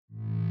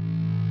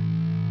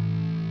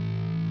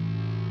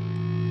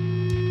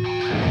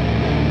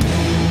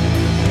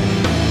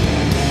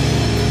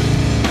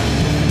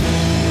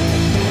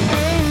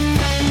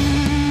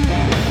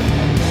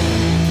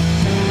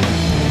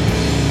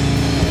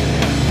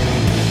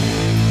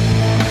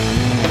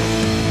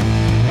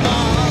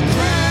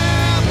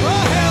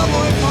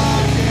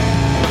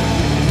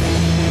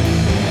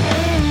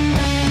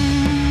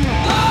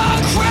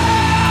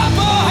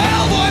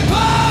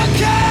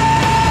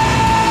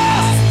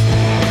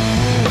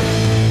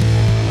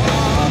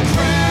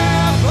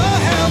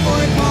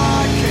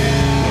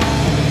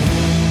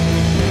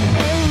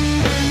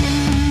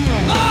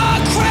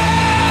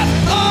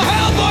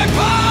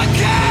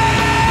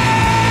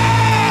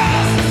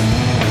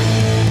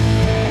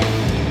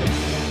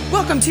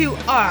Welcome to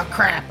Aw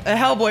Crap, a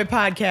Hellboy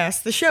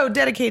podcast, the show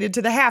dedicated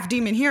to the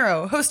half-demon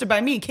hero, hosted by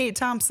me, Kate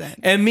Thompson.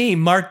 And me,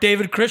 Mark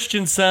David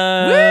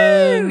Christensen.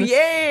 Woo!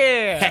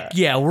 Yeah! Heck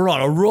yeah, we're on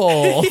a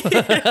roll.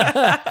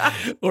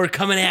 We're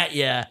coming at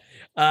you.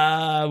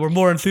 We're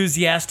more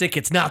enthusiastic.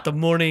 It's not the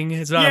morning.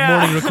 It's not a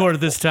morning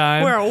record this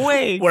time. We're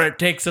awake. Where it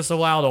takes us a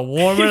while to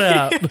warm it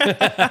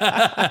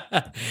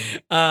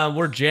up.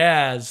 We're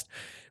jazzed.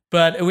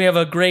 But we have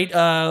a great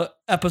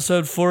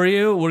episode for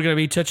you. We're going to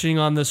be touching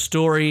on the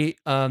story,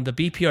 the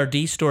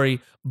BPRD story,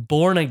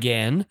 Born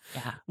Again,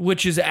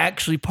 which is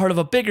actually part of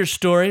a bigger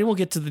story. We'll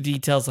get to the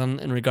details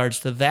in regards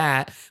to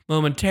that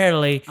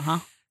momentarily,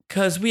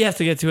 because we have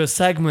to get to a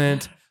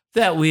segment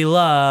that we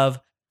love.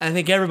 I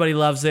think everybody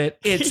loves it.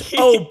 It's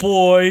Oh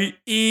Boy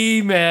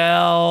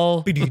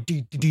Email.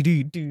 The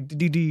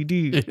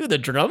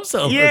drum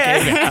solo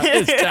came out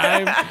this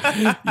time.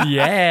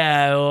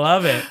 Yeah, I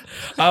love it.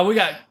 We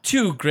got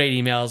two great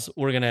emails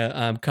we're going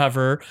to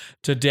cover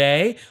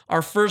today.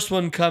 Our first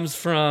one comes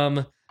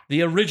from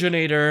the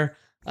originator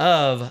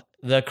of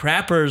the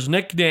Crappers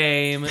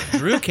nickname,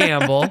 Drew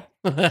Campbell.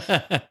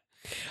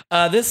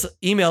 This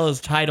email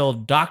is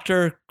titled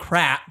Dr.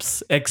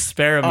 Craps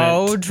Experiment.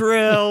 Oh,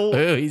 Drill.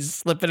 Ooh, he's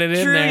slipping it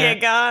in Drew, there. you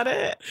got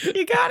it.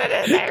 You got it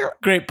in there.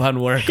 Great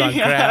pun work on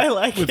crap. I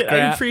like it. Crap.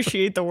 I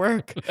appreciate the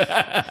work.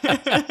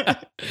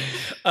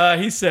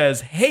 He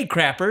says, "Hey,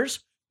 Crappers,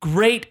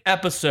 great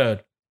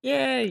episode.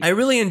 Yay. I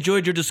really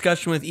enjoyed your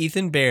discussion with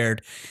Ethan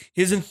Baird.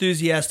 His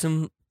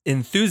enthusiasm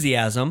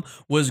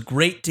was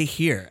great to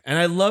hear, and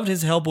I loved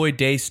his Hellboy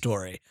Day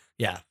story.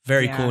 Yeah,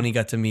 very cool when he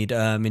got to meet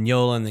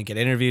Mignola and then get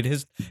interviewed.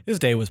 His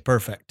day was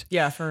perfect.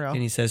 Yeah, for real.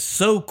 And he says,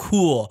 so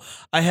cool.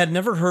 I had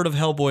never heard of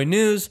Hellboy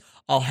News.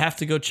 I'll have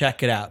to go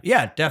check it out.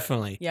 Yeah,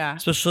 definitely. Yeah.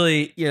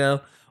 Especially,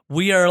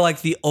 we are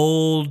like the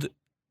old,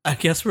 I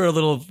guess we're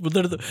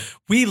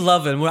we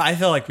love it. I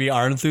feel like we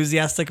are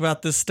enthusiastic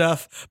about this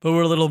stuff, but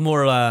we're a little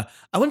more, I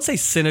wouldn't say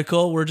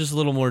cynical. We're just a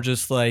little more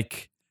just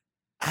like,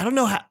 I don't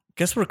know how.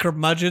 Guess we're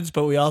curmudgeons,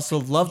 but we also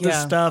love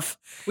this stuff.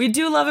 We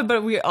do love it,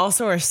 but we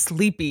also are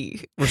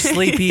sleepy. We're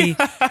sleepy.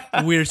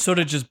 We're sort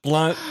of just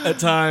blunt at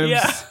times.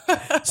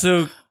 Yeah.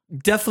 So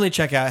definitely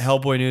check out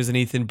Hellboy News and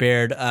Ethan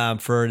Baird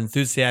for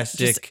enthusiastic,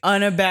 just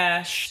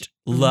unabashed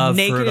love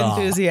naked for it all.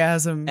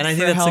 Enthusiasm. And I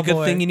think that's a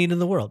good thing you need in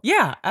the world.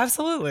 Yeah,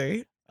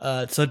 absolutely.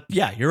 So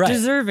yeah, you're right.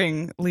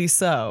 Deservingly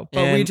so,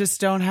 but we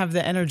just don't have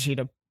the energy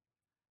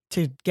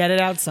to get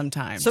it out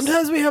sometimes.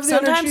 Sometimes we have the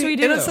energy. Sometimes we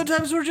do. And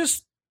sometimes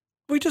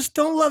we just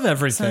don't love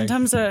everything.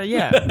 Sometimes,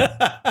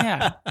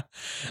 yeah.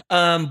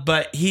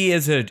 But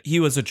he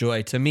was a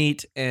joy to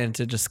meet and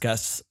to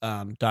discuss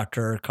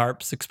Dr.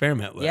 Karp's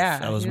experiment with. Yeah,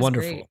 that was he was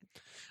wonderful. great.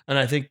 And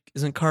I think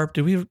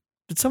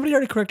did somebody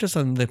already correct us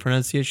on the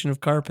pronunciation of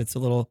Karp? It's a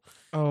little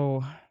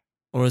or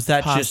was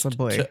that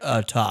possibly.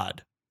 Just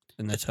Todd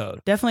and the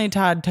Toad? Definitely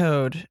Todd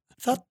Toad. I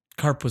thought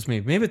Karp was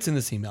me. Maybe it's in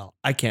this email.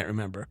 I can't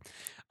remember.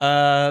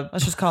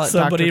 Let's just call it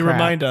somebody Dr. Crap.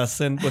 Remind us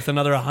and with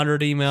another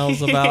 100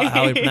 emails about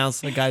how he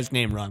pronounced the guy's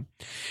name wrong.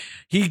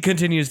 He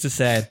continues to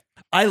say,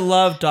 I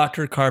love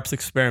Dr. Karp's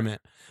experiment.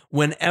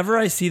 Whenever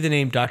I see the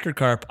name Dr.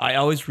 Karp, I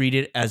always read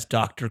it as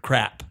Dr.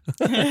 Crap.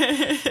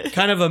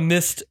 Kind of a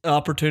missed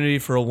opportunity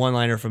for a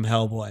one-liner from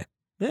Hellboy.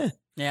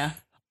 Yeah.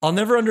 I'll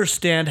never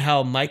understand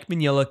how Mike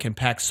Mignola can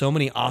pack so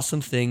many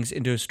awesome things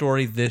into a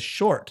story this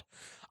short.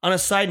 On a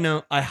side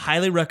note, I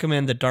highly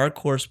recommend the Dark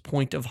Horse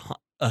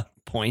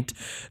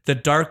the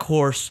Dark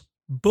Horse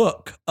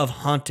Book of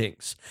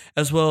Hauntings,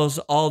 as well as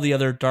all the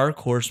other Dark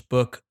Horse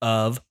Book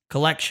of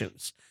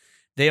collections.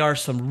 They are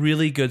some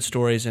really good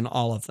stories in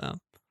all of them.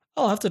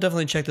 I'll have to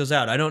definitely check those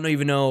out. I don't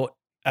even know.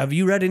 Have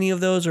you read any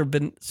of those or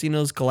seen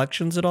those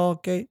collections at all,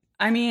 Kate?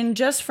 I mean,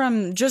 just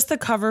the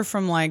cover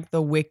from like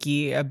the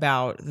wiki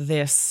about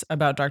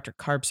Dr.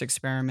 Karp's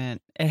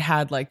experiment, it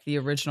had like the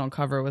original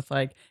cover with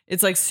like,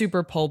 it's like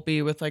super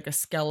pulpy with like a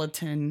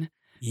skeleton.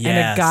 Yes. And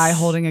a guy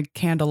holding a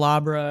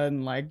candelabra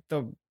and like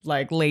the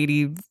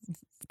lady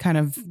kind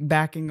of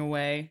backing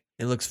away.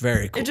 It looks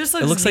very cool. It just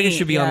looks like it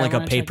should be on like a I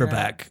wanna check that out.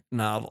 paperback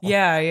novel.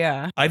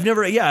 Yeah. I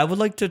would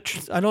like to,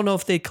 I don't know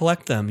if they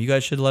collect them. You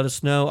guys should let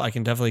us know. I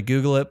can definitely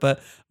Google it,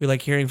 but we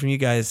like hearing from you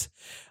guys.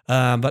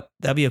 But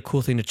that'd be a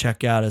cool thing to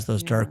check out as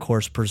those Dark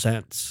Horse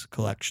Presents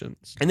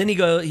collections. And then he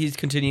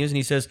continues and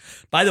he says,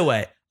 by the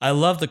way, I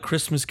love the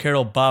Christmas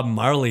Carol Bob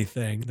Marley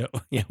thing.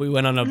 We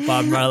went on a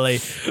Bob Marley,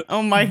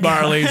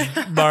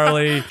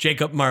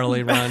 Jacob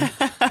Marley run,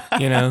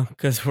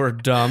 because we're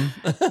dumb.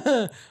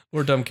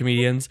 We're dumb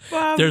comedians.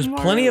 There's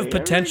plenty of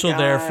potential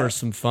there for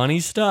some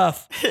funny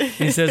stuff.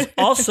 He says,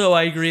 also,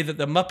 I agree that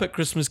the Muppet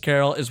Christmas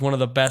Carol is one of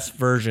the best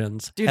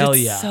versions. Dude, Hell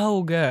it's yeah.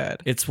 so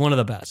good. It's one of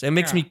the best. It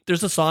makes me,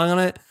 there's a song on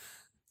it.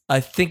 I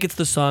think it's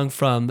the song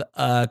from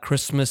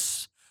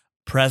Christmas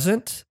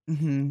present.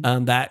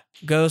 Mm-hmm. That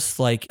ghost,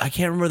 like, I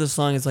can't remember the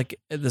song. It's like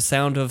the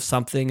sound of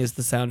something is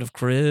the sound of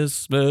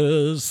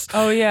Christmas.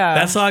 Oh yeah,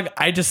 That song,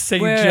 I just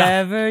sing.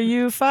 Wherever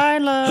you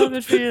find love,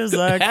 it feels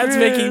like That's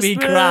making me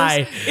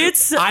cry.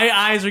 It's My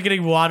eyes are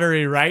getting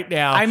watery right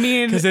now. I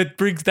mean, because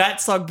that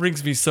song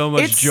brings me so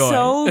much it's joy.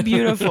 so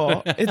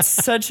beautiful. It's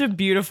such a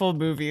beautiful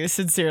movie.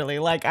 Sincerely,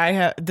 like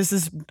this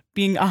is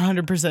being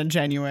 100%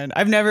 genuine.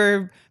 I've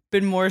never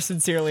been more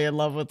sincerely in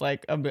love with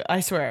like I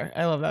swear,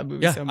 I love that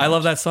movie so much. I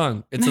love that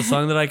song. It's a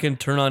song that I can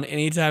turn on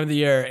any time of the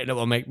year and it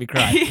will make me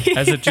cry,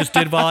 as it just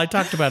did while I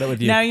talked about it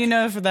with you. Now you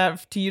know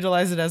to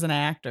utilize it as an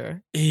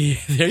actor.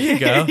 There you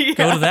go. Yeah.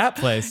 Go to that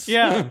place.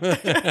 Yeah.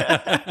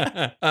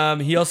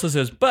 He also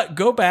says, but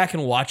go back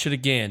and watch it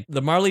again.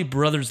 The Marley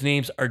brothers'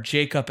 names are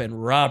Jacob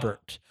and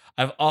Robert.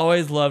 I've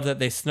always loved that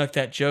they snuck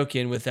that joke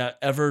in without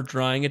ever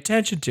drawing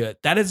attention to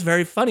it. That is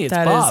very funny. It's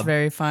That Bob. is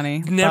very funny.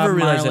 Never Bob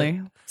realized Marley.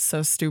 it.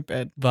 So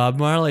stupid. Bob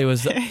Marley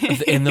was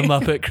in the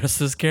Muppet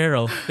Christmas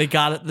Carol. They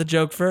got the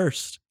joke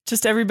first.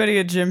 Just everybody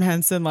at Jim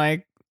Henson,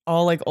 like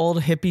all like old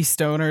hippie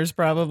stoners,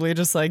 probably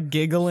just like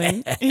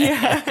giggling.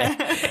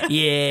 Yeah.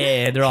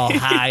 Yeah, they're all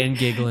high and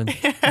giggling.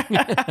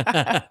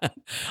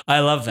 I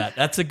love that.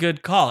 That's a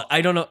good call. I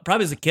don't know.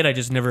 Probably as a kid, I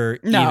just never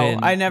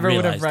I never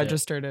would have realized it.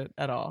 registered it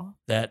at all.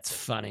 That's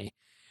funny.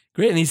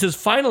 Great. And he says,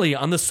 finally,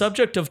 on the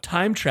subject of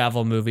time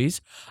travel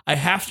movies, I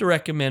have to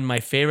recommend my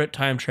favorite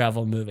time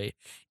travel movie.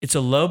 It's a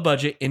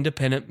low-budget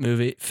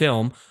independent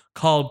film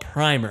called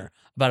Primer,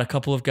 about a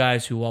couple of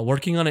guys who, while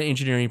working on an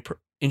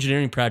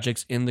engineering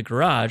projects in the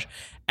garage,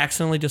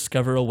 accidentally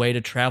discover a way to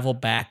travel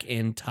back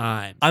in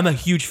time. I'm a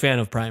huge fan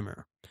of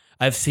Primer.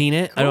 I've seen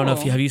it. Cool. I don't know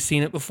if have you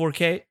seen it before,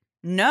 Kate?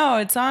 No,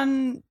 it's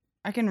on.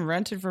 I can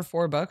rent it for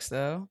 $4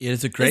 though. It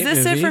is a great movie.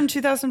 Is this it from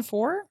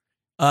 2004?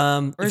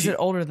 Or is it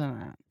older than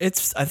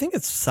that? I think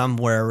it's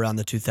somewhere around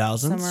the 2000s.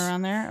 Somewhere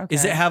around there? Okay.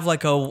 Does it have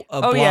like a oh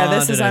yeah,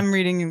 blonde and I'm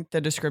reading the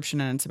description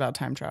and it's about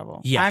time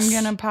travel. Yes. I'm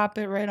going to pop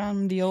it right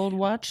on the old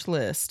watch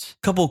list.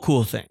 couple of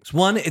cool things.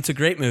 One, it's a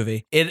great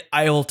movie.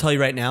 I will tell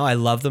you right now, I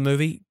love the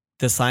movie.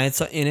 The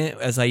science in it,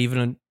 as I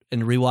even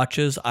in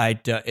rewatches,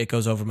 it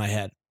goes over my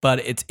head. But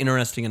it's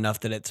interesting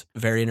enough that it's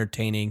very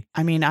entertaining.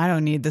 I mean, I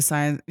don't need the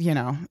science,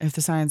 if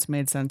the science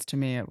made sense to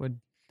me,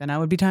 then I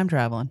would be time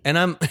traveling. And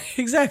I'm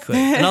exactly.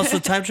 And also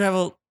time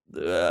travel,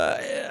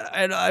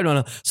 I don't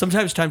know.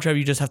 Sometimes time travel,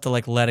 you just have to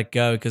like let it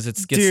go because it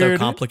gets so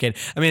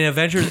complicated. I mean,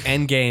 Avengers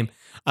Endgame,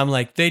 I'm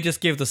like, they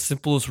just gave the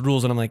simplest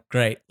rules, and I'm like,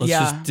 great, let's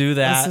just do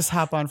that. Let's just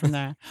hop on from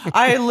there.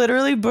 I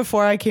literally,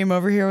 before I came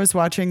over here, was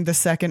watching the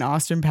second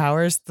Austin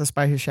Powers, The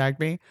Spy Who Shagged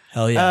Me.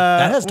 Hell yeah,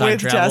 that has time with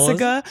travel.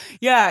 Jessica.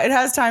 Yeah, it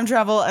has time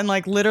travel, and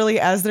like literally,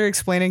 as they're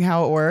explaining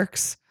how it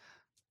works,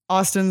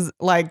 Austin's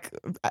like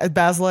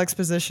Basil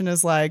Exposition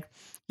is like,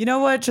 you know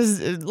what?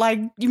 Just like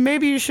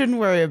maybe you shouldn't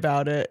worry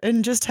about it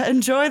and just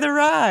enjoy the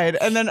ride.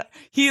 And then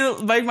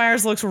Mike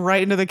Myers looks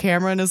right into the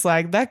camera and is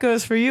like, "That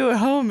goes for you at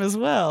home as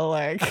well."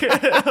 Like,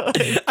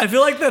 I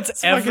feel like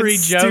that's every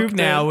joke stupid.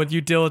 now when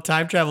you deal with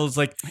time travel. It's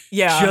like,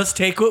 yeah, just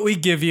take what we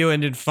give you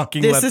and then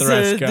fucking let the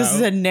rest go. This is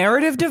a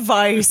narrative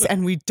device,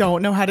 and we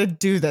don't know how to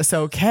do this.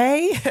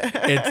 Okay,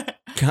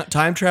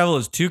 time travel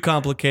is too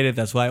complicated.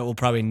 That's why it will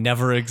probably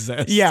never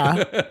exist.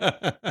 Yeah.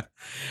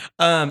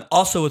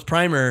 Also, with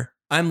Primer,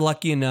 I'm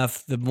lucky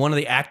enough that one of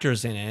the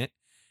actors in it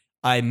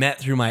I met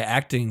through my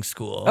acting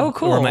school. Oh,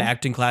 cool. Or my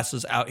acting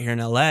classes out here in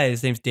LA.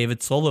 His name's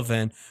David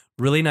Sullivan.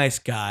 Really nice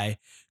guy.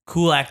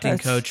 Cool acting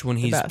coach when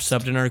he's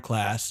subbed in our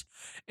class.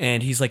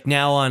 And he's like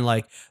now on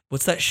like,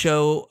 what's that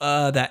show,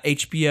 that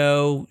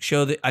HBO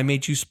show that I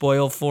made you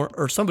spoil for,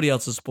 or somebody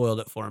else has spoiled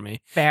it for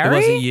me. Barry? It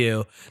wasn't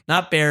you.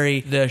 Not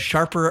Barry. The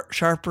Sharper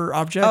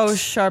Objects. Oh,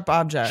 Sharp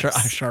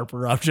Objects.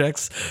 Sharper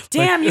Objects.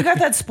 Damn, you got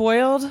that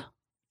spoiled?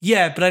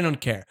 Yeah, but I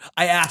don't care.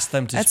 I asked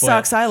them to That spoil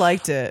sucks. it. I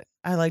liked it.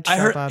 I liked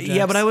Sharp Objects.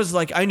 Yeah, but I was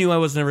like, I knew I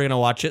was never going to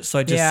watch it. So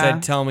I just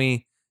said, tell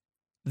me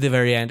the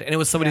very end. And it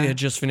was somebody that had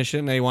just finished it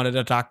and they wanted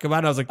to talk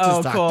about it. I was like,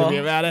 just talk to me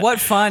about it. What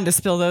fun to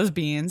spill those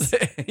beans.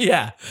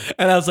 Yeah.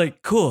 And I was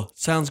like, cool.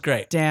 Sounds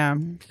great.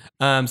 Damn.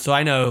 So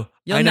I know.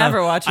 You'll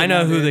never watch it. I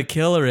know who the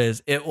killer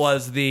is. It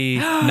was the,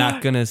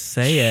 not going to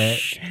say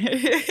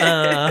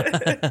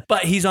it.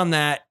 But he's on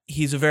that.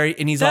 He's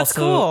That's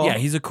also, cool. Yeah,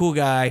 he's a cool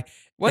guy.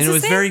 What's and it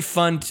his was name? very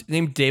fun.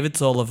 Named David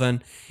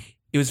Sullivan.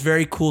 It was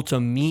very cool to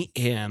meet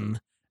him.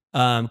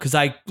 Cause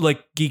I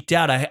like geeked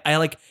out. I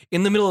like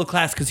in the middle of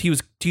class, cause he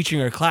was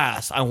teaching our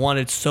class. I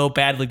wanted so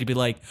badly to be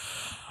like,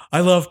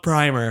 I love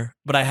Primer,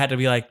 but I had to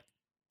be like,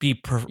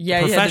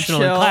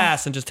 professional in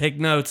class and just take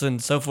notes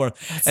and so forth.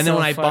 That's and then so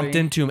when I funny. bumped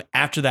into him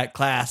after that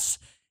class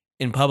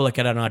in public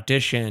at an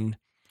audition,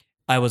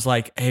 I was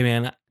like, hey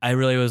man, I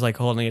really was like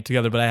holding it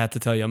together, but I have to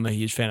tell you, I'm a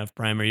huge fan of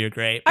Primer. You're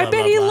great. I Blah, bet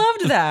blah, he blah.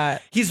 loved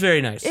that. He's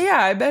very nice. Yeah,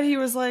 I bet he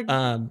was like,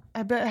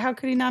 I bet, how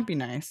could he not be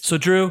nice? So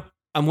Drew,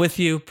 I'm with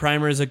you.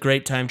 Primer is a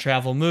great time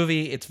travel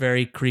movie. It's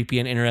very creepy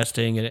and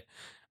interesting,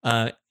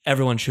 and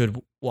everyone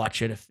should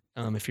watch it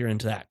if you're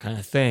into that kind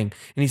of thing.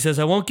 And he says,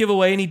 I won't give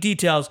away any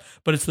details,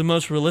 but it's the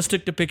most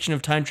realistic depiction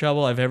of time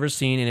travel I've ever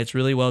seen, and it's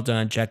really well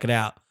done. Check it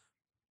out.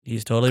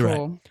 He's totally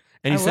right.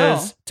 And he I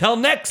says, will. "Till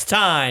next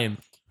time,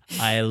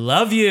 I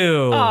love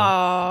you."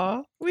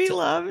 Aw, we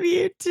love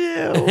you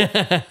too.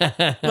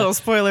 Little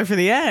spoiler for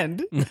the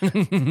end.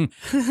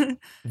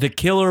 The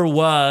killer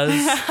was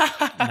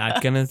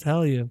not gonna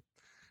tell you.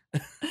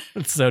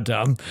 It's so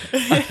dumb.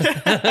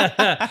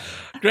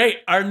 Great.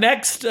 Our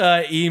next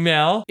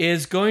email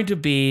is going to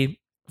be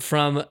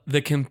from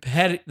the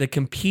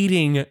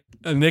competing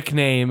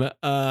nickname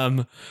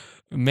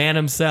man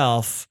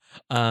himself,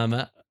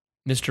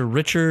 Mr.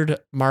 Richard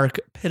Mark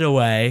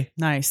Pittaway.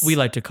 Nice. We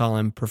like to call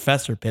him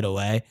Professor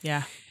Pittaway.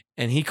 Yeah.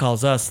 And he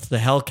calls us the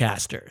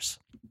Hellcasters.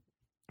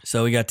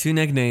 So we got two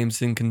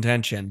nicknames in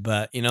contention,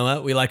 but you know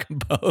what? We like them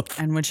both.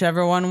 And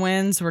whichever one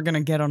wins, we're going to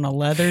get on a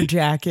leather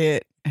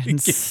jacket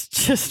and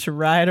just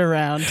ride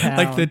around town.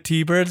 Like the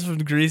T-Birds from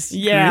Greece.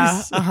 Yeah.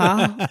 Greece.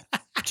 Uh-huh.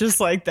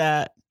 Just like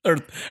that. Or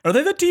are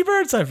they the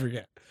T-Birds? I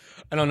forget.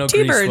 I don't know.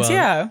 T-Birds, Greece well.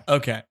 yeah.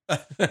 Okay.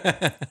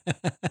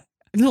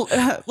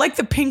 Like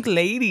the pink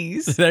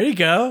ladies. There you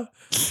go.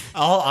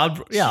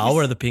 I'll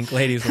wear the pink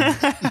ladies one.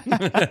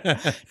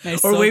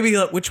 Nice Or silk. maybe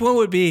which one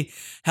would be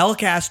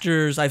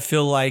Hellcasters? I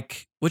feel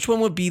like which one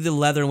would be the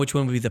leather and which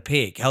one would be the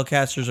pink?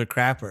 Hellcasters or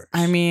Crappers?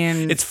 I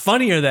mean, It's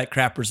funnier that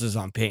Crappers is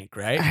on pink,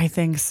 right? I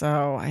think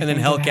so. And then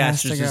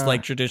Hellcasters is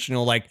like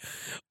traditional, like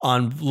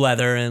on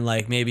leather and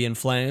like maybe in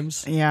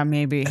flames. Yeah,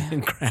 maybe.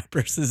 And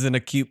Crappers is in a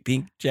cute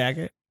pink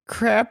jacket.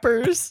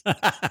 Crappers.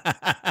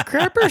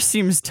 Crappers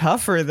seems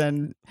tougher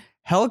than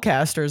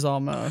Hellcasters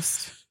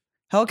almost.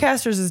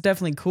 Hellcasters is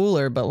definitely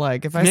cooler, but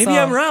like if I Maybe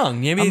saw I'm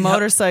wrong. Maybe a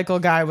motorcycle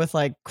guy with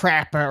like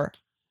crapper.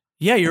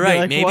 Yeah, you're I'd be right.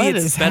 like, Maybe what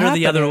it's is better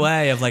the other happening?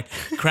 way of like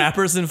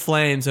Crappers and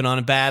flames and on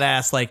a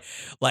badass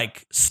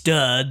like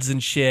studs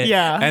and shit.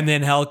 Yeah. And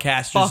then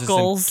Hellcasters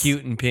Buckles. is in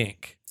cute and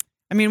pink.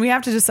 I mean, we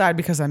have to decide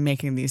because I'm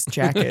making these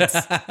jackets.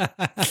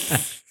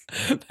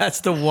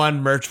 That's the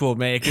one merch we'll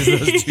make is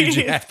those two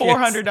jackets.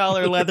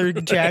 $400 leather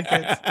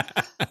jackets.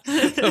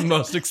 The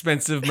most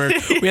expensive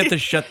merch. We have to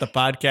shut the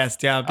podcast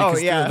down because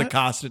of the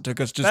cost it took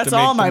us just That's to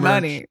make all the my merch.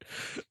 money.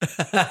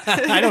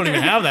 I don't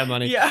even have that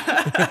money.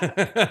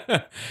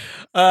 Yeah.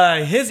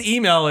 His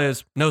email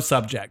is no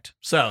subject.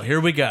 So here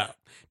we go.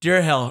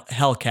 Dear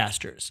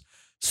Hellcasters,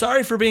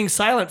 sorry for being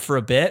silent for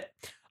a bit.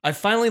 I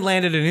finally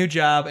landed a new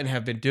job and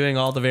have been doing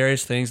all the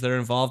various things that are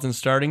involved in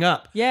starting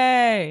up.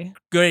 Yay.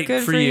 Great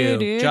Good for for you, you.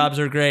 dude. Jobs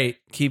are great.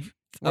 Keep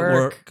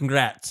Work.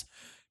 Congrats.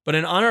 But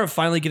in honor of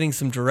finally getting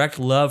some direct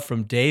love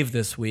from Dave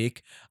this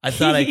week, I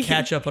thought I'd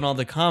catch up on all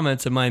the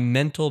comments in my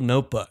mental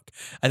notebook.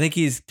 I think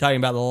he's talking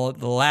about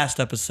the last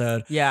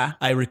episode. Yeah.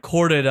 I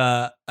recorded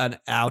an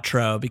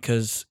outro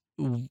because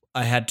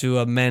I had to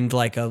amend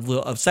like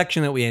a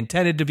section that we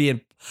intended to be in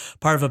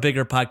part of a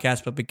bigger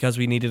podcast, but because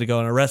we needed to go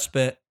on a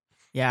respite,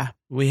 Yeah.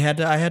 I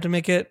had to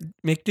make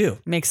do.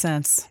 Makes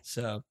sense.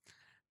 So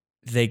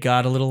they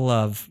got a little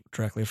love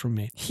directly from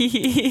me.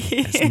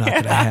 It's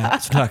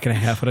It's not gonna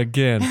happen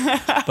again.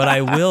 But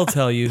I will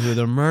tell you who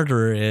the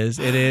murderer is.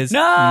 It is No.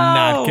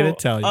 not gonna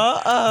tell you.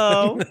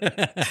 Uh-oh.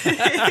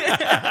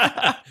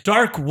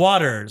 Dark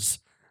Waters.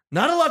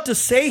 Not a lot to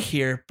say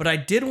here, but I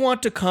did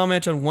want to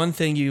comment on one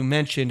thing you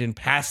mentioned in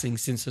passing,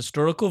 since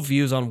historical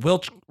views on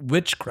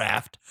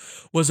witchcraft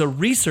was a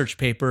research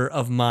paper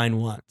of mine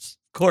once.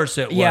 Of course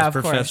it was, Yeah, of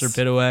Professor course.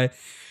 Pittaway.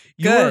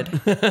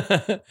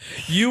 Good.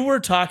 You were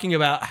talking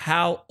about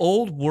how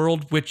old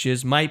world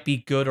witches might be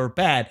good or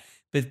bad,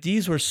 but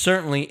these were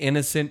certainly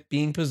innocent,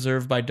 being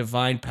preserved by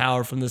divine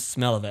power from the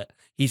smell of it.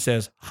 He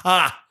says,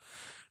 ha!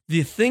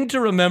 The thing to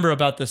remember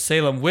about the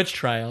Salem witch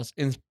trials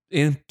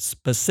in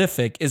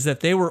specific is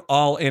that they were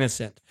all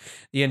innocent.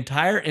 The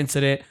entire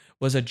incident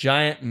was a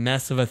giant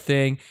mess of a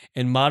thing,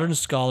 and modern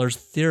scholars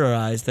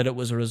theorize that it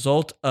was a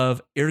result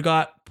of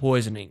ergot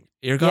poisoning.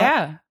 Ergot?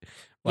 Yeah.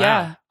 Wow.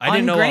 Yeah. I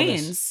didn't know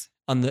grains.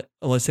 all this.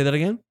 Let's say that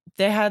again.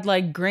 They had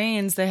like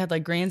grains. They had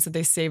like grains that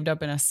they saved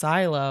up in a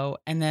silo,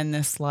 and then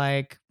this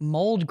like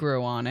mold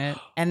grew on it,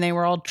 and they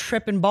were all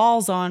tripping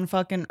balls on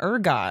fucking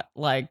ergot.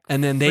 Like,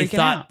 And then they freaking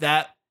thought out.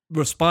 that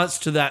response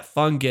to that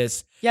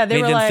fungus Yeah, they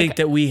made were them like, think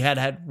that we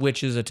had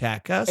witches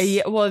attack us.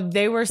 yeah, well,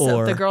 they were.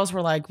 Or- The girls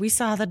were like, we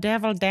saw the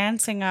devil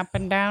dancing up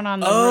and down on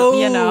the,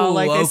 Oh,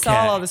 like they saw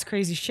okay. all this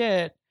crazy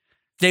shit.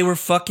 They were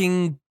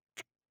fucking.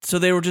 So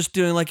they were just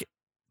doing like.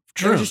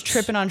 They were just shrooms.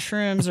 tripping on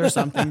shrooms or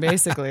something,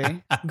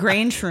 basically.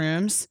 Grain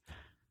shrooms.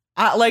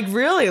 Like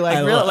really,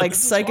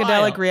 This is psychedelic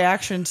wild.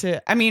 reaction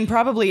to. I mean,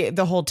 probably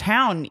the whole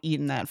town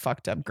eating that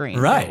fucked up grain,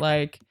 but, Right.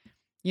 like,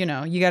 you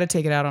got to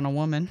take it out on a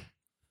woman.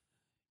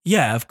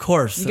 Yeah, of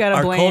course. You gotta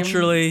Our blame.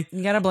 culturally.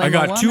 You got to blame. I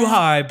the got too woman.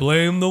 high.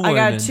 Blame the I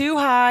women. got too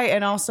high,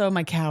 and also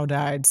my cow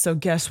died. So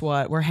guess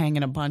what? We're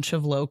hanging a bunch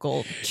of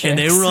local chicks. And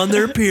they were on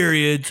their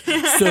periods.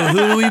 So who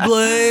do we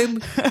blame?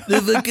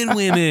 The fucking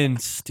women.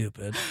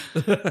 Stupid.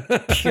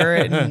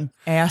 Puritan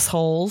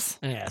assholes.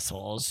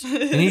 Assholes.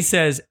 And he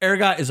says,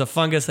 ergot is a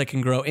fungus that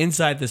can grow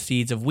inside the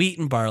seeds of wheat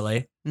and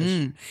barley.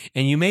 Mm.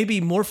 And you may be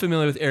more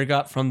familiar with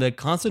ergot from the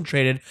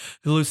concentrated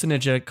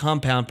hallucinogenic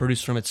compound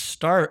produced from its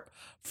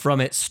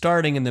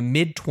starting in the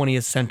mid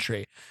 20th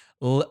century.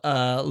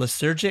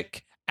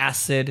 Lysergic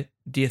acid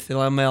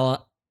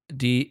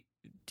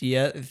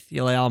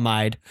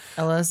diethylamide.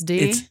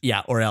 LSD.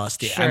 Or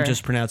LSD. Sure. I'm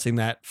just pronouncing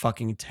that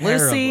fucking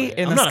terribly. Lucy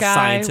in I'm the not a Sky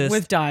scientist.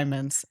 with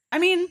Diamonds. I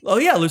mean, Oh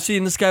yeah, Lucy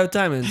in the Sky with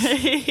Diamonds.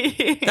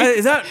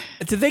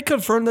 Did they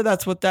confirm that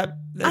that's what that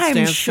I'm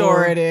stands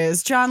sure for? it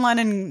is. John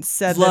Lennon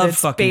said Love that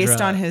it's fucking based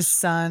on drugs. his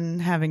son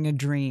having a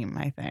dream,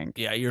 I think.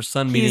 Yeah, your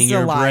son meaning He's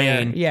your a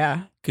liar. brain.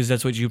 Yeah. Because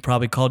that's what you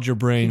probably called your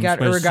brain. He got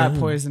My ergot son.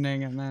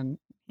 poisoning and then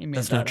he made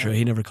That's that not true. up.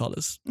 He never called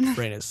his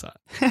brain his son.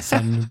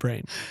 Son and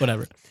brain.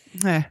 Whatever.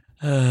 Eh.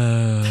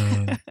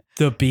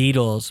 The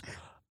Beatles.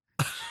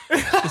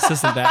 This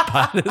isn't that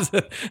pot, is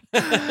it?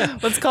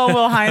 Let's call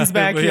Will Hines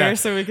back Yeah. here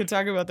so we can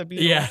talk about the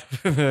Beatles. Yeah.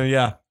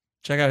 Yeah.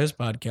 Check out his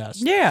podcast.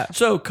 Yeah.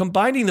 So,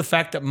 combining the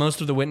fact that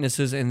most of the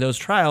witnesses in those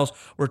trials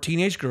were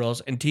teenage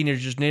girls and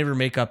teenagers never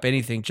make up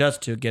anything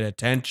just to get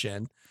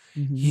attention.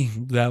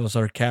 Mhm. That was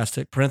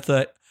sarcastic.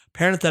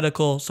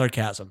 Parenthetical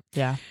sarcasm.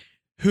 Yeah.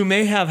 Who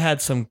may have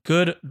had some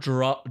good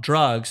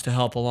drugs to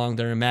help along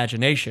their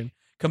imagination,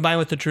 combined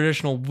with the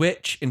traditional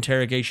witch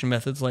interrogation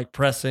methods like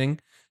pressing,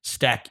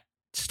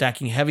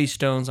 stacking heavy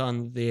stones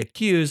on the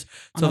accused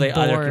so On a they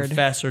either board.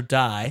 confess or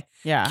die,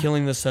 Yeah.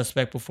 killing the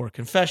suspect before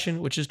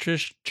confession, which is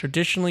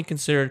traditionally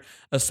considered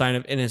a sign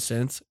of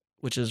innocence,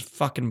 which is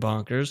fucking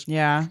bonkers.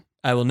 Yeah.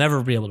 I will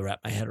never be able to wrap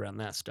my head around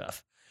that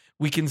stuff.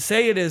 We can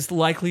say it is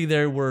likely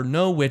there were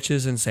no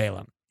witches in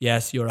Salem.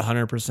 Yes, you're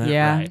 100%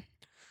 Yeah. right.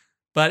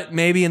 But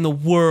maybe in the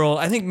world,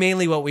 I think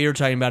mainly what we were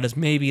talking about is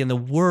maybe in the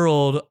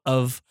world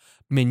of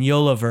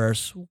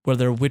Mignolaverse where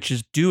their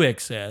witches do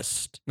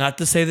exist. Not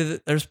to say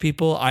that there's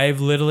people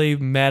I've literally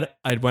met.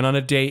 I went on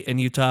a date in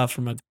Utah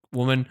from a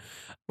woman,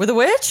 With a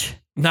witch?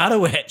 not a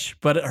witch,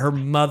 but her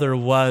mother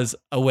was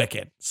a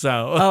Wiccan.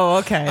 So Oh,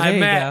 okay. There I you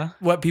met go.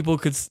 what people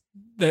could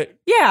that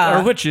Yeah.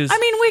 are witches. I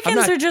mean, I'm Wiccans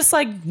not- are just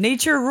like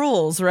nature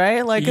rules,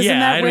 right? Like, isn't yeah,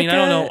 that I Wicca? mean, I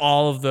don't know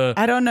all of the.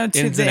 I don't know the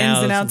ins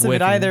and outs of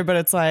it Wiccan. either, but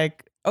it's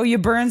like, oh, you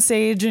burn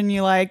sage and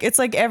you like, it's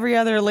like every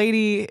other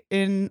lady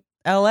in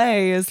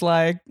LA is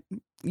like,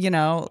 you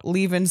know,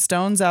 leaving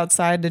stones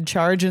outside to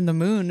charge in the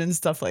moon and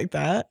stuff like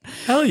that.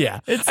 Hell yeah.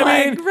 It's I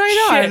like, mean,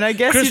 right shit, on. I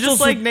guess you crystals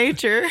just like have-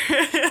 nature.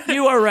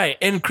 You are right.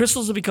 And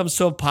crystals have become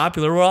so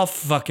popular. We're all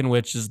fucking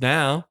witches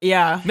now.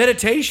 Yeah.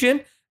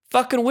 Meditation,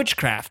 fucking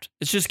witchcraft.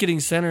 It's just getting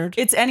centered.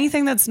 It's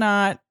anything that's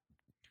not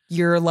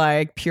your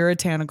like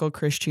puritanical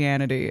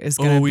Christianity is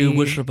going to we be,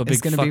 worship a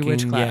is big gonna be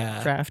fucking-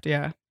 witchcraft.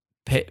 Yeah.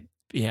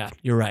 Yeah,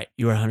 you're right.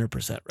 You are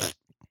 100% right.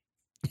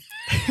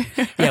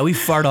 Yeah, we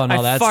fart on all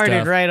I that farted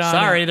stuff. right on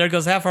Sorry, there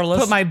goes half our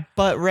list. Put my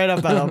butt right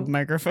up on the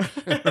microphone.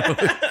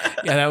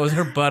 Yeah, that was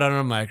her butt on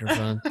a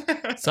microphone.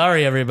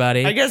 Sorry,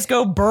 everybody. I guess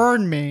go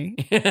burn me.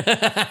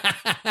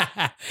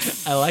 I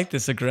like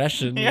this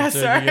aggression. Yeah, you're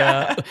sorry. turning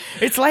out.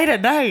 It's late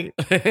at night.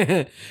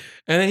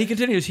 And then he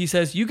continues. He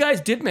says, you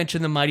guys did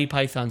mention the Mighty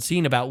Python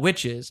scene about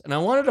witches, and I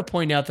wanted to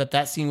point out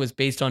that scene was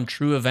based on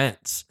true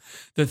events.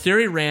 The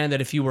theory ran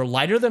that if you were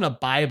lighter than a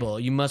Bible,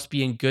 you must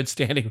be in good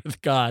standing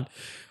with God.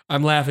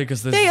 I'm laughing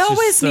because this They is just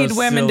always so need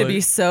women to silly.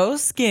 be so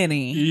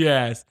skinny.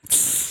 Yes.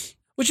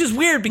 Which is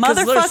weird because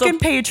there's Motherfucking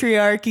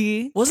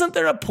patriarchy. wasn't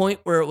there a point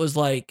where it was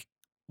like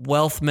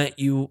wealth meant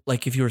you,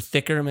 like if you were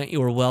thicker, it meant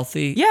you were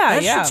wealthy? Yeah,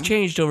 that yeah. shit's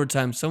changed over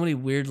time so many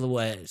weird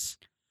ways.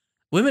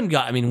 Women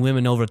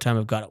over time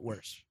have got it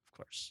worse, of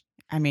course.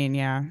 I mean,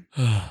 yeah.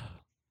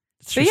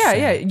 It's But just yeah, sad.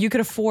 yeah. You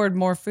could afford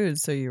more food,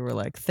 so you were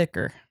like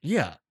thicker.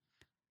 Yeah.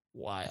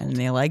 Wild. And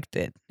they liked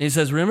it. He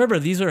says, remember,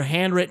 these are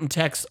handwritten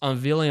texts on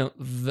vellum,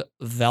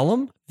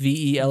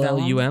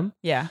 Vellum,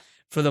 Yeah.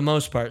 for the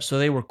most part, so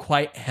they were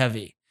quite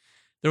heavy.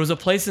 There was a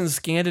place in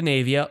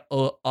Scandinavia,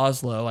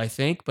 Oslo, I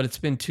think, but it's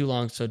been too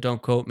long, so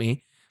don't quote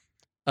me,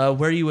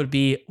 where you would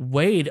be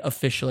weighed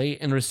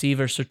officially and receive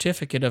a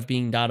certificate of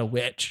being not a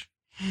witch.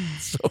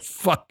 So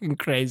fucking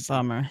crazy.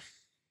 Bummer.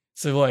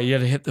 So what, you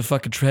had to hit the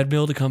fucking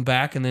treadmill to come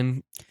back and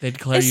then they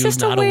declare It's you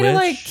just not a way witch? to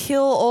like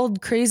kill old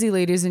crazy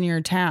ladies in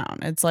your town.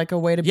 It's like a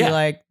way to Yeah. be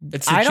like,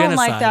 It's a I don't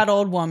like genocide. that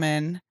old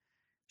woman.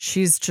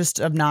 She's just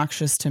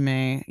obnoxious to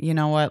me. You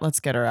know what? Let's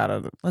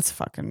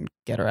fucking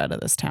get her out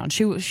of this town.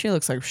 She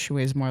looks like she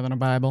weighs more than a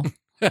Bible.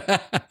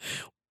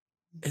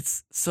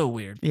 It's so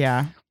weird.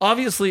 Yeah.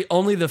 Obviously,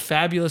 only the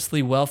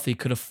fabulously wealthy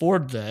could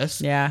afford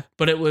this, Yeah.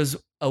 but it was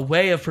a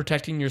way of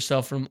protecting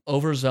yourself from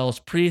overzealous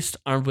priests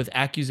armed with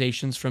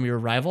accusations from your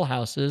rival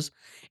houses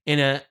in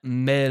a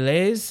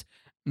malefactorum.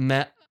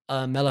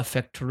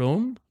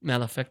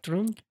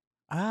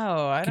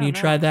 Oh, I don't know. Can you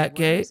try that, What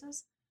Kate? is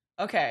this?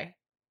 Okay.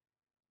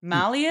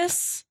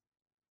 Malleus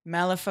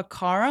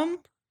Maleficarum? I mean,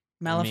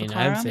 I'm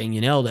Maleficarum? saying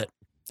you nailed it.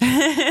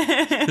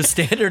 The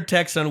standard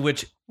text on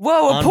which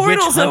Whoa, a on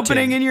portal's witch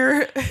opening hunting. in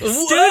your Whoa!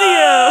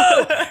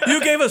 studio.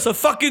 You gave us a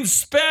fucking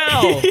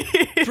spell.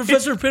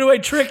 Professor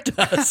Pitaway tricked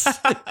us.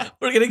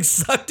 We're getting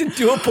sucked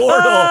into a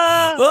portal.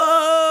 Ah!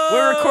 Whoa!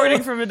 We're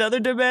recording from another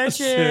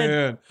dimension.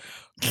 Shit.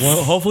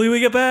 Well, hopefully we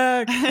get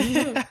back.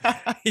 Yeah.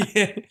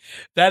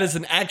 That is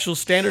an actual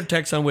standard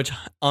text on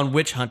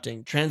witch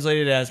hunting,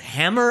 translated as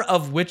 "hammer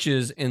of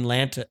witches" in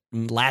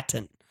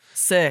Latin.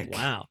 Sick.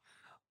 Wow.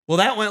 Well,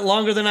 that went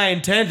longer than I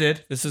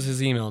intended. This is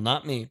his email,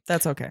 not me.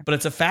 That's okay. But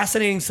it's a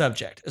fascinating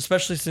subject,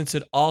 especially since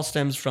it all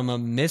stems from a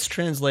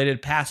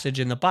mistranslated passage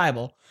in the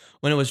Bible.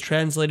 When it was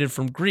translated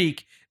from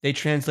Greek, they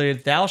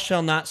translated, "Thou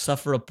shalt not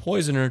suffer a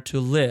poisoner to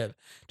live,"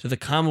 to the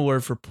common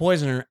word for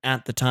poisoner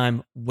at the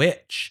time,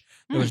 witch.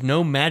 There was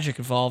no magic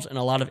involved, and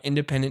a lot of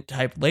independent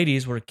type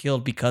ladies were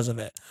killed because of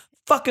it.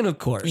 Fucking of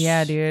course.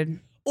 Yeah, dude.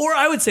 Or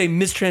I would say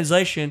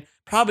mistranslation,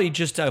 probably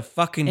just a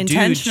fucking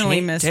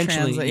Intentionally dude.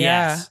 mistranslate.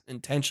 Yes,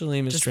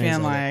 intentionally Just being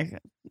mistranslated.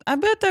 like, I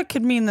bet that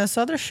could mean this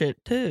other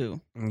shit too.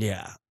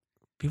 Yeah.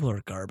 People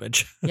are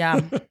garbage.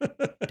 Yeah.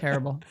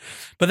 Terrible.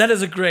 But that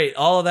is a great,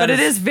 all of that. But it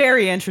is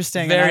very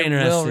interesting. Very and I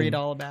will interesting. read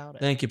all about it.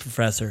 Thank you,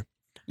 Professor.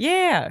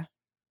 Yeah.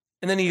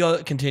 And then he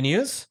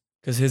continues,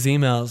 because his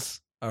emails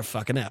are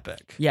fucking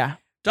epic. Yeah.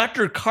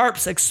 Dr.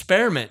 Karp's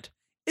experiment.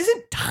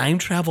 Isn't time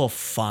travel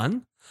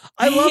fun?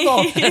 I love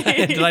all.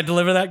 Did I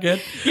deliver that good?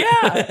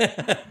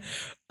 Yeah.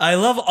 I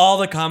love all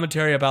the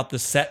commentary about the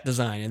set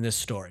design in this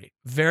story.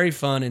 Very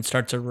fun and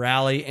starts a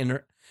rally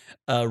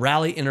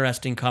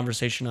interesting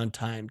conversation on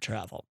time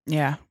travel.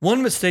 Yeah.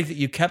 One mistake that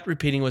you kept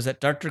repeating was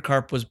that Dr.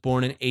 Karp was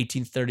born in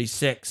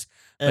 1836,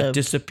 but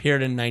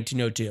disappeared in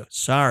 1902.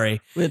 Sorry.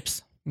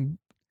 Whoops.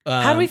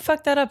 How do we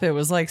fuck that up? It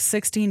was like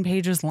 16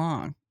 pages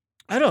long.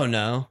 I don't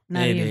know. Not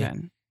maybe.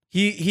 even.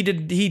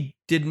 He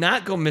did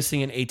not go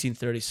missing in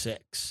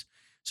 1836.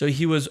 So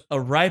he was a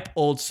ripe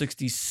old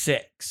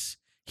 66.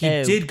 He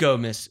did go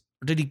miss.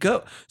 Or did he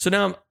go? So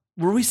now,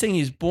 were we saying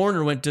he's born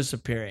or went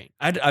disappearing?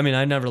 I mean,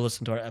 I never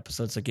listened to our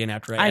episodes again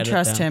after I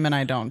trust him and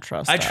I don't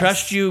trust I us.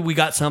 trust you. We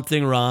got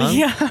something wrong.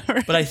 Yeah.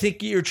 Right. But I think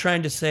what you're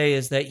trying to say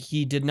is that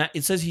he did not.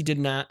 It says he did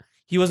not.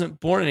 He wasn't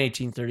born in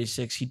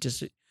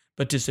 1836.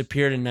 But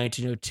disappeared in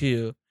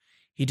 1902.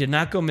 He did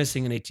not go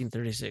missing in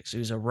 1836. He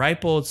was a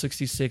ripe old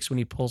 66 when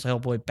he pulls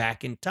Hellboy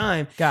back in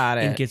time. Got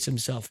it. And gets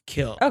himself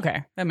killed.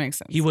 Okay, that makes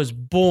sense. He was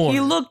born.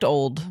 He looked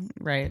old,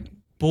 right?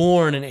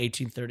 Born in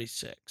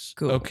 1836.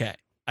 Cool. Okay.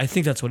 I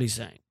think that's what he's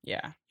saying.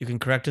 Yeah. You can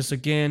correct us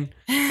again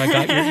if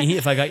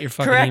I got your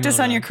fucking correct us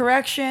email on wrong. your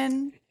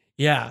correction.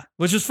 Yeah,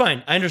 which is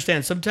fine. I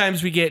understand.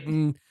 Sometimes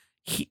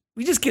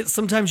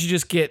sometimes you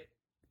just get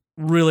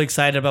really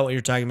excited about what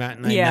you're talking about,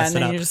 and I mess and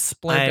then it up. you just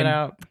splurge it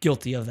out.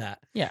 Guilty of that.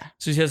 Yeah.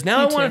 So he says, now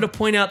Me I wanted too. to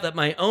point out that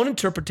my own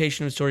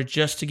interpretation of the story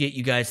just to get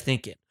you guys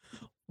thinking.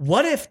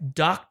 What if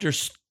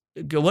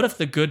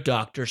the good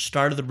doctor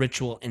started the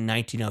ritual in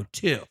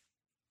 1902?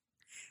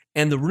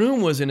 And the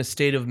room was in a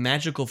state of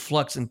magical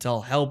flux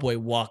until Hellboy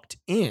walked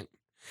in.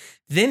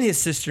 Then his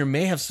sister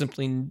may have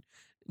simply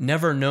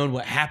never known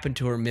what happened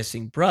to her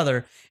missing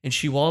brother, and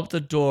she walled up the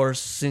door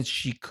since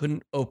she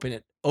couldn't open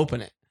it.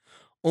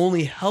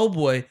 Only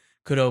Hellboy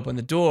could open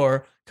the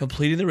door,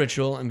 completing the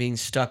ritual and being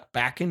stuck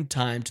back in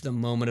time to the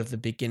moment of the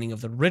beginning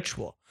of the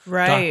ritual.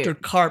 Right. Dr.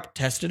 Karp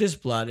tested his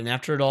blood, and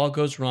after it all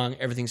goes wrong,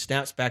 everything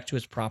snaps back to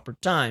its proper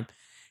time.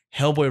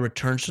 Hellboy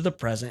returns to the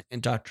present,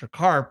 and Dr.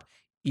 Karp,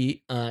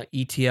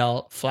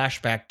 ETL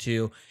flashback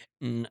to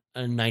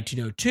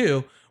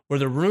 1902, where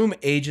the room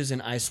ages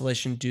in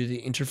isolation due to the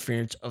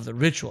interference of the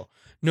ritual.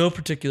 No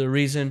particular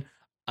reason.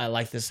 I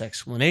like this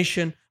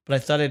explanation, but I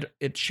thought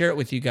I'd share it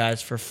with you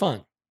guys for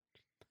fun.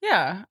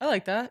 Yeah, I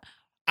like that.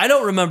 I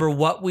don't remember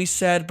what we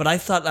said, but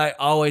I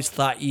always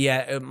thought, yeah,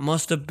 it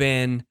must have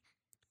been.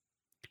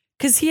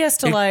 Because he has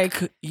to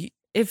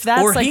if or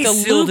that's like he the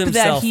sealed loop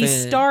that himself he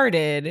in.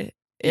 started,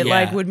 it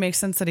Yeah. would make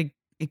sense that it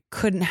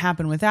couldn't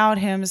happen without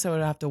him, so it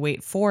would have to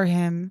wait for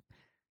him.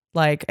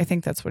 Like, I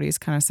think that's what he's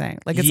kind of saying.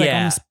 Like, it's like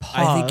almost paused.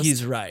 I think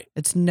he's right.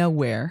 It's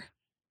nowhere.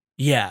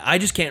 Yeah, I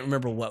just can't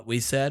remember what we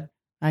said.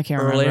 I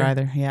can't Earlier.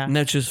 remember either. Yeah. And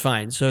that's just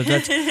fine. So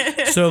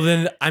so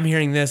then I'm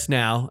hearing this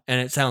now,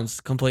 and it sounds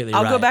completely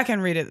I'll right. go back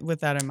and read it with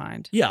that in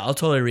mind. Yeah, I'll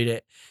totally read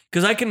it.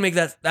 Because I can make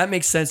that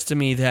makes sense to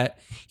me that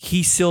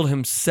he sealed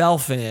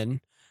himself in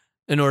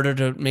order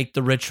to make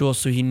the ritual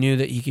so he knew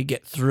that he could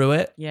get through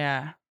it.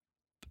 Yeah.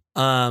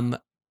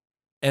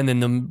 And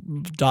then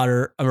the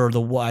daughter or the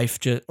wife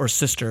or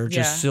sister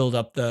just Yeah. sealed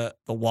up the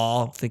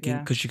wall thinking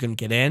because she couldn't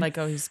get in. Like,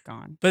 oh, he's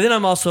gone. But then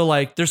I'm also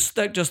like, there's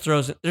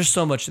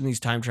so much in these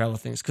time travel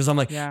things. Because I'm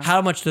like, Yeah.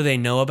 how much do they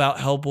know about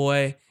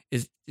Hellboy?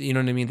 You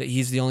know what I mean? That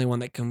he's the only one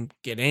that can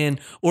get in,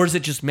 or is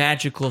it just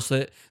magical? So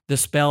that the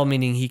spell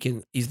meaning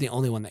he's the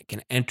only one that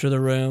can enter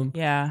the room.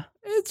 Yeah.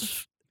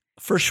 It's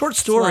for a short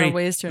There's a lot story. of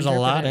ways to There's a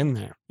interpret lot it. in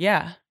there.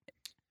 Yeah.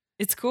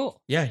 It's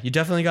cool. Yeah, you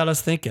definitely got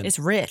us thinking, It's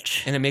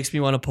rich. and it makes me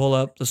want to pull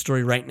up the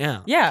story right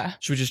now. Yeah.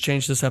 Should we just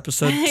change this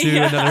episode to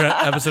Yeah. another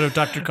episode of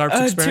Dr. Karp's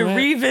To experiment?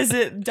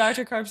 revisit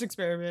Dr. Karp's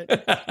experiment.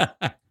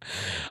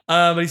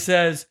 But he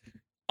says,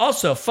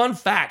 also, fun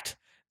fact,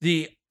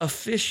 the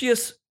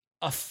officious,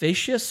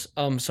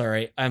 I'm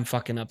sorry, I'm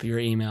fucking up your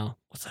email.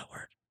 What's that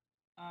word?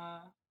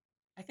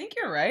 I think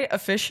you're right.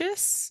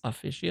 Officious?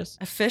 Officious?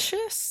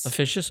 Officious?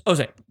 Officious? Oh,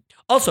 sorry.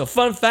 Also,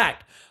 fun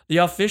fact, the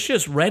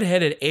officious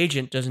red-headed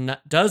agent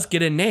does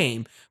get a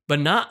name, but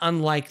not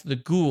unlike the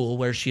ghoul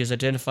where she is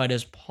identified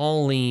as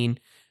Pauline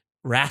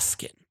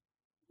Raskin.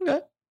 Okay.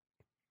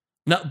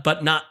 No,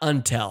 but not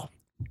Untel.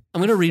 I'm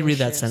going to reread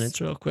that Officious.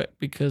 sentence real quick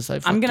because I'm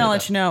going to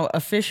let you know,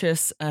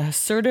 officious,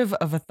 assertive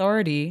of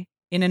authority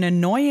in an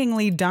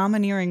annoyingly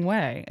domineering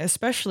way,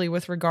 especially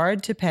with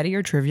regard to petty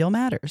or trivial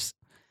matters.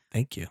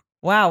 Thank you.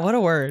 Wow, what a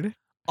word.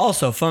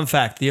 Also, fun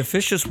fact, the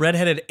officious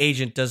redheaded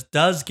agent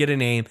does get a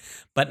name,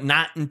 but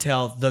not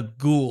until The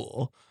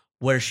Ghoul,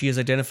 where she is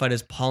identified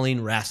as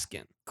Pauline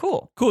Raskin.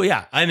 Cool. Cool,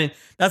 yeah. I mean,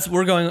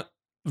 we're going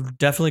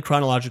definitely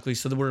chronologically,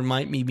 so that we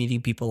might be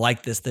meeting people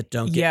like this that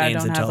don't get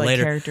names don't until have, like,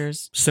 later.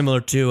 characters.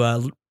 Similar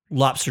to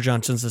Lobster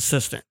Johnson's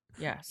assistant.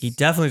 Yes. He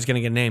definitely is going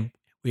to get a name.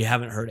 We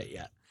haven't heard it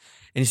yet.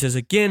 And he says,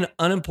 again,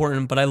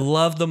 unimportant, but I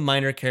love the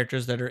minor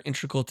characters that are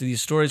integral to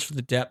these stories for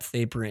the depth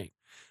they bring.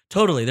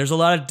 Totally. There's a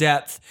lot of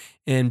depth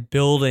in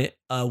building,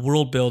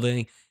 world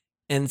building.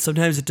 And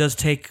sometimes it does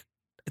take,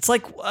 it's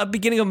like a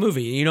beginning of a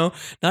movie, you know?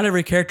 Not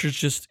every character is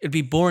just, it'd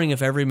be boring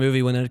if every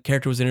movie when a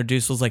character was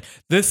introduced was like,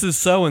 this is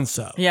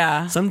so-and-so.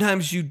 Yeah.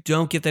 Sometimes you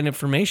don't get that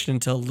information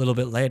until a little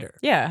bit later.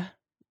 Yeah.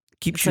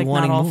 Keeps It's you like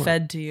wanting not all more.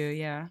 fed to you.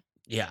 Yeah.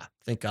 Yeah.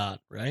 Thank God,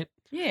 right?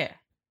 Yeah.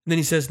 And then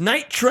he says,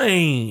 Night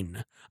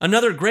Train,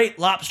 another great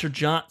Lobster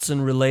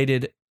Johnson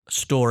related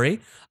story.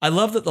 I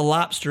love that the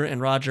Lobster and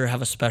Roger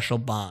have a special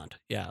bond.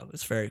 Yeah,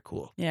 it's very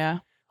cool. Yeah.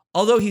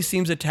 Although he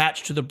seems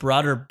attached to the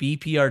broader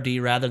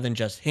BPRD rather than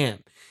just him,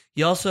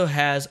 he also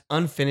has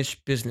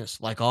unfinished business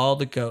like all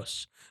the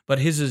ghosts, but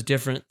his is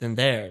different than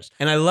theirs.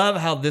 And I love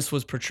how this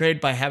was portrayed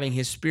by having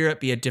his spirit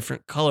be a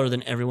different color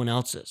than everyone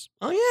else's.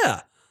 Oh,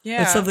 yeah. Yeah.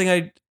 That's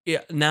something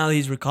now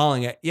he's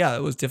recalling it. Yeah,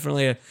 it was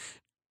definitely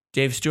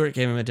Dave Stewart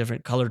gave him a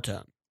different color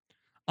tone.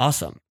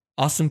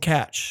 Awesome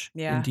catch.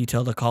 Yeah. In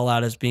detail to call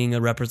out as being a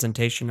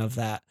representation of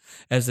that,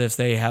 as if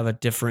they have a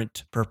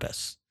different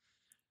purpose.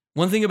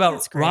 One thing about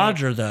That's great.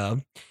 Roger,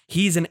 though,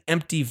 he's an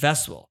empty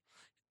vessel.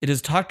 It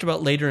is talked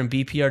about later in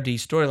BPRD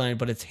storyline,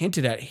 but it's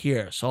hinted at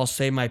here, so I'll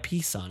say my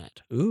piece on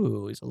it.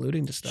 Ooh, he's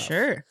alluding to stuff.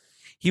 Sure.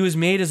 He was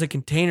made as a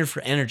container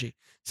for energy.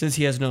 Since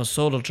he has no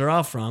soul to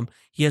draw from,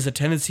 he has a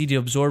tendency to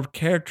absorb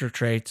character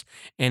traits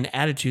and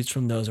attitudes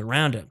from those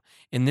around him.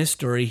 In this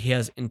story, he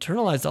has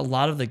internalized a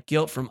lot of the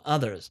guilt from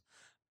others,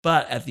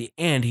 but at the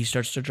end, he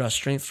starts to draw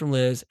strength from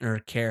Liz and her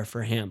care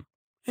for him.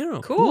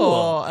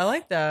 Cool. I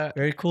like that.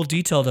 Very cool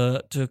detail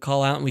to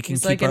call out, and we can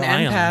He's keep like an our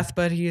eye empath,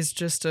 but he's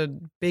just a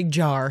big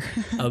jar.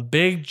 on. A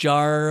big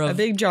jar of A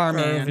big jar,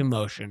 man. of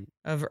emotion.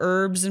 Of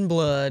herbs and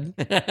blood.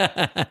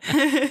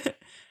 That's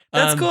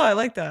That's cool. I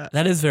like that.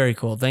 That is very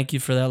cool. Thank you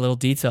for that little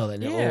detail.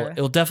 Then Yeah.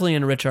 it'll definitely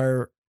enrich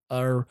our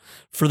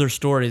further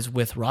stories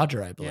with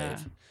Roger, I believe. Yeah.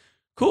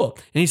 Cool.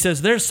 And he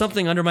says, "There's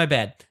something under my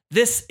bed.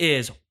 This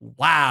is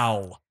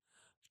wow.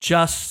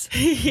 Just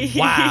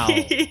wow.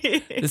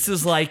 This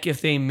is like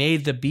if they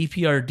made the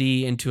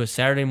BPRD into a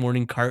Saturday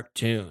morning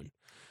cartoon."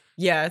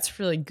 Yeah, it's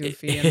really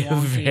goofy and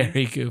wonky.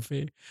 Very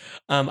goofy.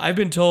 I've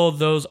been told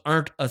those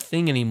aren't a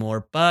thing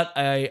anymore, but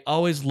I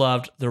always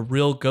loved the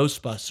real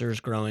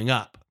Ghostbusters growing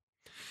up.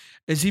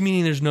 Is he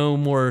meaning there's no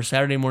more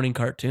Saturday morning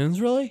cartoons,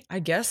 really? I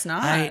guess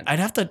not. I'd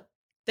have to.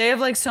 They have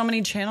like so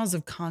many channels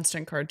of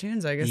constant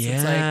cartoons. I guess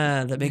it's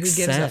like, That makes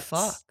who gives sense. a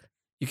fuck?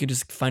 You can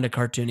just find a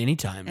cartoon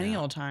anytime. Any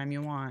now. old time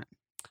you want.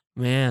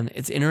 Man,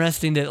 it's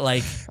interesting that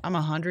like, I'm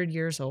 100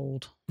 years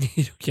old.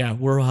 yeah,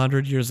 we're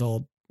 100 years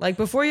old. Like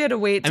before you had to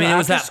wait. I mean, it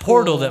was that after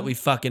portal school. that we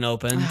fucking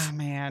opened. Oh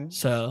man.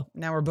 So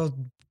Now we're both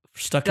we're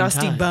stuck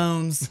dusty in time.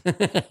 bones.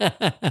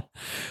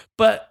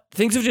 But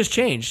things have just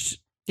changed.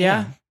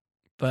 Yeah.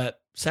 But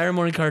Saturday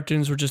morning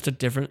cartoons were just a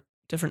different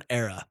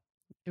era.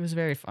 It was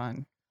very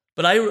fun.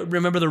 But I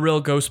remember the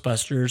real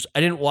Ghostbusters. I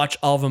didn't watch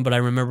all of them, but I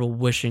remember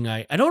wishing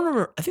I don't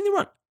remember. I think they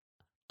were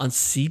on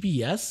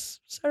CBS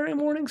Saturday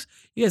mornings.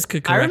 You guys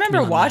could correct I remember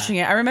me on watching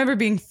that. it. I remember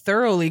being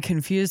thoroughly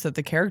confused that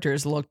the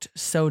characters looked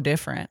so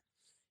different.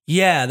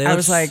 Yeah, I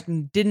was like,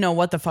 didn't know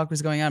what the fuck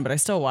was going on, but I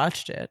still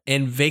watched it.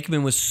 and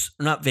Vakeman was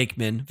not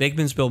Vakeman.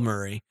 Vakeman's Bill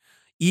Murray.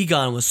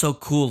 Egon was so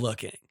cool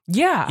looking.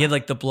 Yeah. He had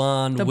like the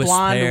blonde, the wisp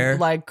blonde, hair.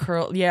 like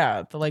curl.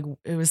 Yeah.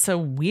 It was so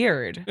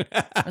weird.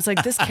 I was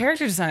like, this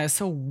character design is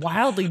so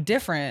wildly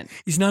different.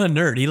 He's not a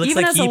nerd. He looks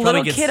Even like as he a probably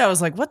little gets. kid, I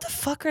was like, what the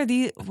fuck are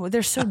these?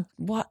 They're so,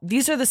 what?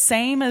 These are the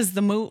same as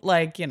the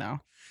like,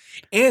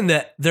 And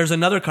that there's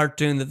another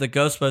cartoon that the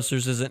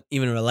Ghostbusters isn't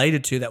even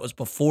related to that was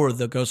before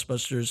the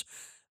Ghostbusters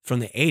from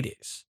the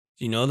 80s.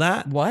 Do you know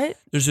that? What?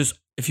 There's this,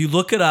 if you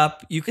look it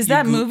up, Is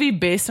that movie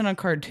based on a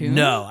cartoon?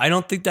 No, I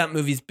don't think that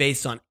movie's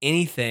based on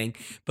anything,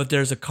 but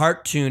there's a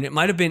cartoon. It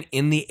might have been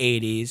in the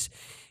 80s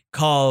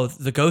called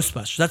The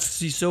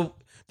Ghostbusters. So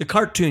the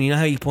cartoon, you know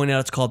how you point out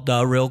it's called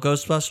The Real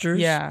Ghostbusters?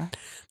 Yeah.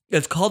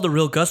 It's called The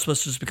Real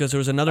Ghostbusters because there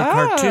was another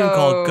cartoon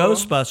called Oh.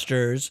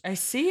 Ghostbusters. I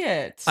see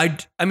it.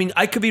 I mean,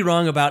 I could be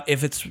wrong about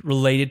if it's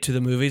related to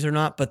the movies or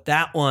not, but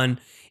that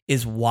one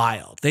is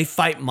wild. They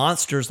fight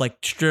monsters like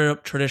straight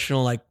up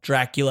traditional, like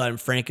Dracula and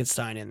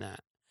Frankenstein in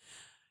that.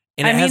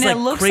 And it has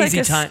like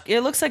crazy time.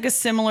 It looks like a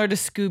similar to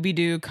Scooby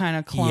Doo kind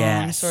of clone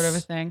Yes. sort of a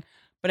thing,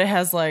 but it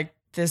has like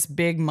this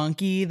big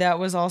monkey that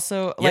was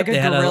also like a they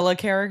had gorilla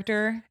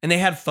character. And they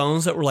had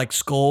phones that were like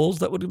skulls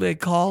that would they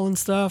call and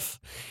stuff.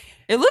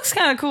 It looks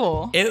kind of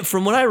cool.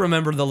 From what I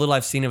remember, the little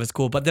I've seen of it's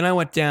cool. But then I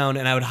went down,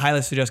 and I would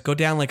highly suggest go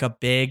down like a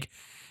big,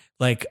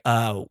 like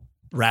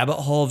rabbit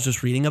hole of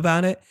just reading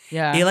about it.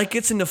 Yeah. It like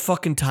gets into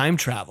fucking time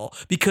travel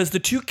because the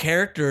two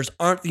characters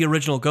aren't the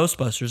original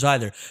Ghostbusters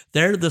either.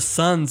 They're the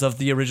sons of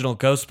the original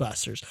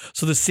Ghostbusters.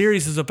 So the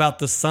series is about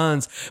the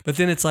sons, but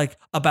then it's like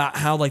about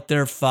how like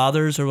their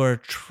fathers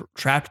were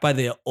trapped by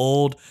the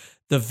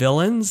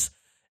villains.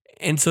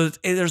 And so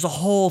there's a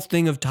whole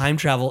thing of time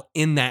travel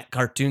in that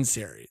cartoon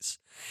series.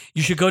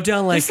 You should go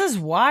down like this is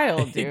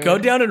wild, dude. Go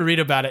down and read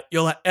about it.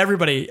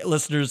 Everybody,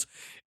 listeners,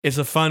 it's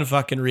a fun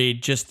fucking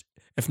read. Just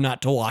if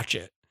not to watch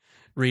it,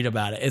 read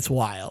about it. It's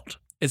wild.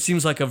 It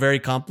seems like a very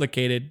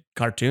complicated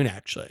cartoon,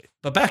 actually.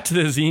 But back to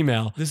this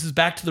email. This is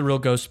back to the real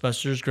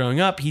Ghostbusters growing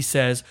up. He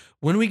says,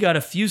 when we got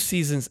a few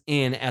seasons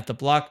in at the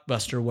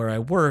Blockbuster where I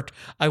worked,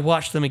 I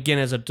watched them again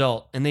as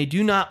adult, and they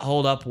do not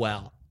hold up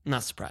well. I'm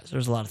not surprised.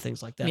 There's a lot of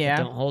things like that that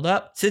don't hold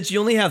up. Since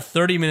you only have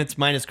 30 minutes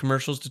minus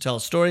commercials to tell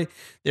a story,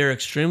 they're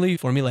extremely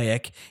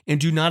formulaic and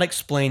do not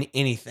explain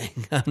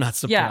anything. I'm not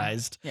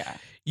surprised. Yeah.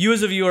 You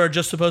as a viewer are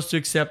just supposed to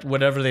accept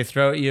whatever they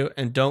throw at you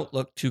and don't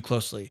look too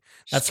closely.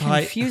 That's how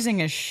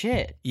confusing as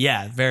shit.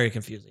 Yeah, very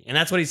confusing. And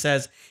that's what he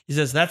says. He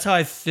says, that's how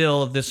I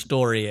feel this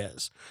story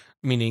is.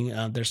 Meaning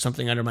there's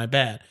something under my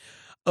bed.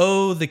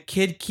 Oh, the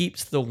kid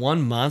keeps the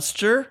one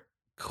monster?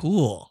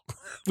 Cool.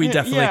 We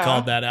definitely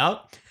called that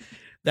out.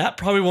 That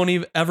probably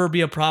won't ever be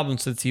a problem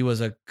since he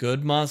was a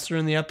good monster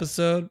in the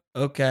episode.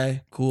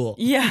 Okay, cool.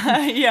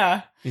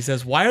 Yeah. He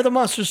says, why are the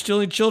monsters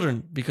stealing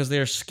children? Because they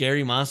are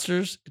scary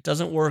monsters? It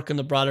doesn't work in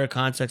the broader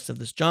context of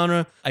this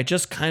genre. I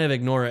just kind of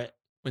ignore it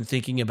when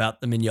thinking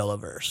about the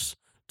Mignolaverse.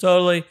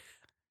 Totally.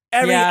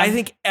 I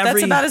think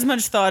that's about as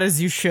much thought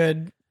as you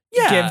should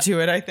give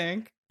to it, I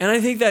think. And I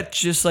think that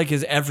just like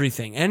is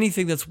everything.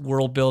 Anything that's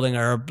world building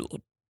or a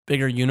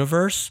bigger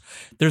universe,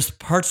 there's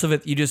parts of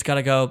it you just got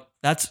to go,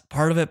 that's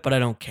part of it, but I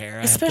don't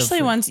care.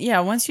 Especially once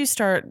you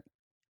start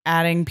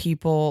adding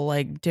people,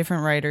 like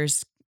different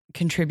writers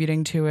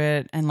contributing to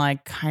it and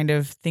like kind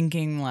of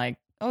thinking like,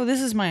 oh,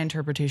 this is my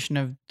interpretation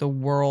of the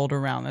world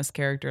around this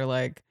character.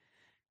 Like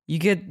you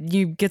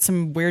get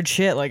some weird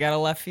shit like out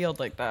of left field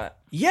like that.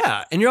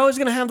 Yeah. And you're always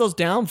going to have those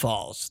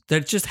downfalls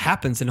that just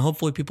happens and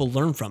hopefully people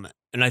learn from it.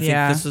 And I think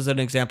this is an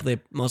example they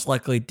most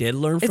likely did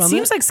learn from it. It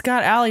seems like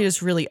Scott Allie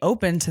is really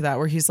open to that,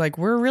 where he's like,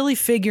 we're really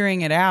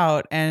figuring it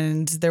out.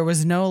 And there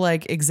was no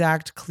like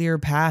exact clear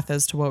path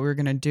as to what we were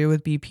going to do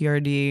with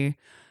BPRD.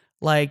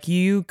 Like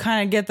you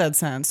kind of get that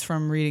sense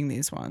from reading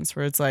these ones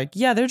where it's like,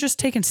 yeah, they're just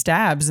taking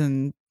stabs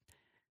and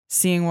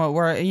seeing what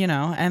we're,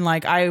 and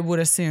like I would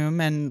assume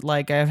and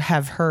like I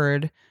have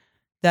heard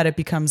that it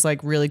becomes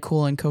like really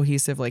cool and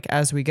cohesive like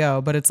as we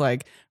go. But it's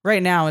like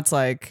right now it's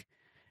like,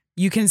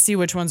 you can see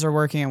which ones are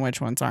working and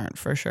which ones aren't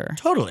for sure.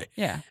 Totally.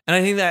 Yeah. And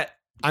I think that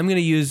I'm going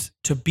to use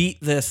to beat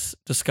this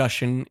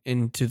discussion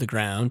into the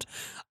ground.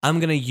 I'm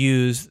going to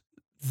use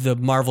the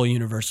Marvel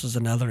Universe as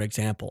another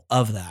example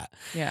of that.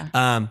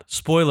 Yeah.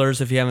 Spoilers,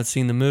 if you haven't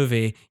seen the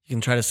movie, you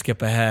can try to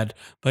skip ahead.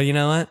 But you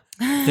know what?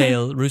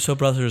 The Russo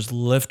brothers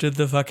lifted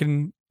the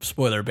fucking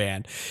spoiler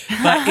ban.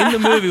 But in the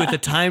movie with the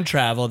time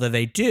travel that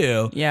they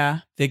do,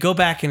 they go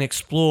back and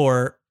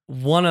explore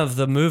one of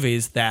the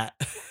movies that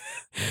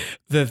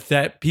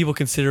that people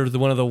consider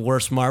one of the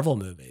worst Marvel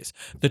movies.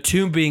 The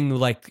two being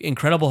like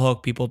Incredible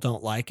Hulk people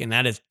don't like, and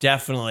that is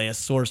definitely a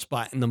sore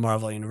spot in the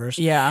Marvel universe.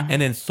 Yeah.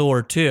 And then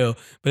Thor too.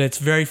 But it's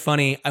very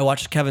funny. I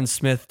watched Kevin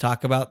Smith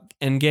talk about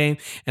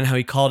Endgame and how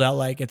he called out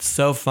like it's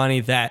so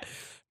funny that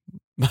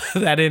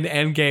in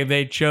Endgame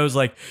they chose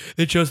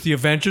the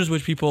Avengers,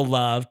 which people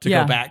love to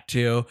go back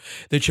to.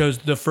 They chose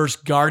the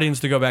first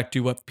Guardians to go back to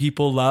what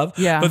people love.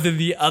 Yeah. But then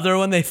the other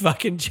one they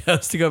fucking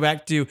chose to go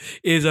back to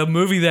is a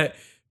movie that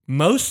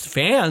most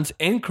fans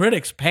and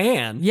critics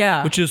pan,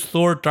 which is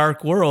Thor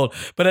Dark World.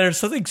 But there's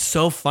something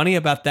so funny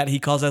about that. He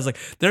calls us like,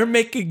 they're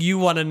making you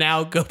want to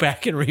now go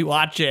back and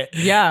rewatch it.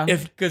 Yeah.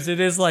 Because it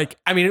is like,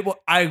 I mean,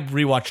 I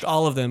rewatched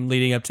all of them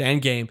leading up to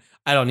Endgame.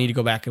 I don't need to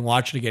go back and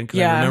watch it again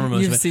because I remember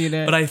most of it. Seen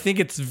it. But I think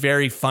it's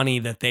very funny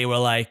that they were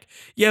like,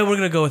 yeah, we're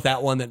going to go with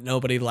that one that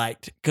nobody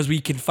liked because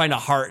we can find a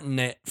heart in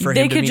it for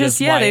him to meet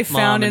his wife, they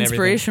found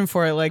inspiration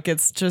for it. Like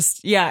it's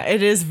just,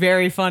 it is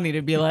very funny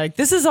to be like,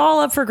 this is all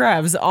up for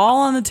grabs,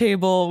 all on the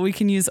table. We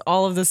can use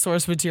all of the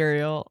source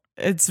material.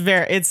 It's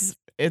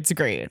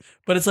great.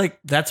 But it's like,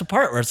 that's a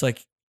part where it's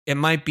like, it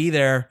might be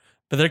there,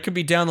 but there could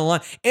be down the line.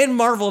 And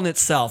Marvel in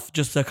itself,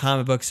 just the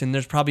comic books, and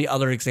there's probably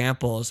other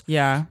examples.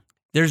 Yeah.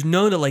 There's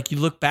no that like you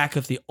look back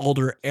at the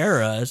older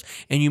eras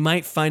and you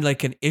might find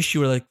like an issue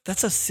where like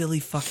that's a silly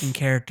fucking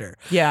character.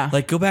 Yeah.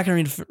 Like go back and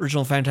read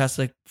original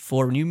Fantastic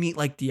Four when you meet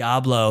like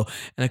Diablo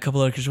and a couple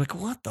other characters, you're like,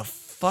 what the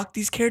fuck?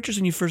 These characters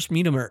when you first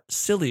meet them are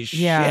silly as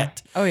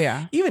shit. Oh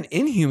yeah. Even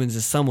Inhumans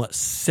is somewhat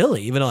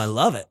silly, even though I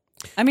love it.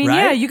 I mean,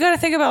 you got to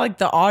think about like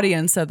the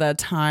audience at that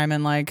time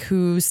and like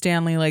who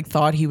Stanley like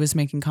thought he was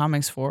making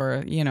comics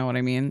for. You know what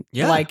I mean?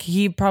 Yeah. Like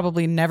he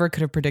probably never could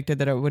have predicted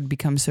that it would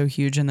become so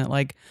huge and that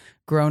like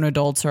grown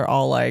adults are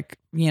all like,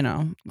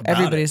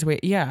 everybody's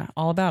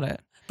all about it.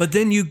 But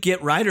then you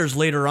get writers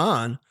later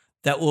on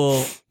that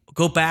will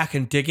go back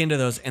and dig into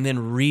those and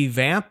then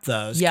revamp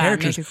those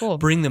characters, make it cool.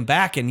 bring them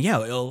back, and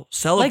it'll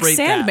celebrate like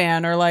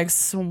Sandman or like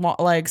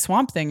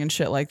Swamp Thing and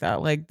shit like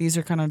that. Like these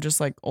are kind of just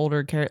like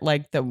older characters.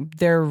 Like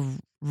their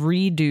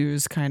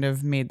redos kind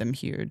of made them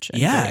huge.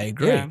 Yeah, I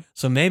agree. Yeah.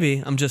 So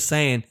maybe I'm just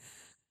saying.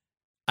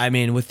 I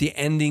mean, with the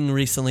ending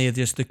recently, it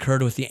just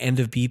occurred with the end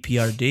of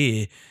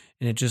BPRD,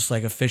 and it just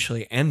like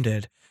officially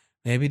ended.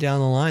 Maybe down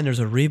the line there's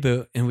a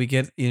reboot, and we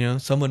get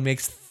someone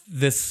makes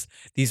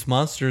these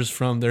monsters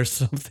from There's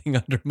Something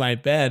Under My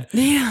Bed.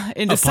 Yeah,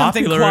 into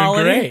something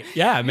quality. And great.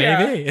 Yeah,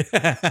 maybe.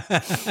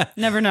 Yeah.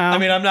 Never know. I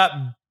mean, I'm not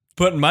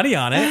putting money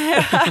on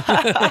it.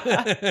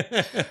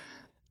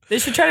 They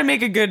should try to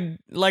make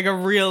a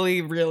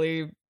really,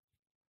 really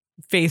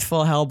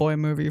faithful Hellboy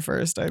movie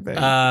first, I think.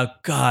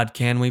 God,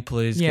 can we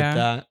please get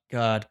that?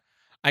 God.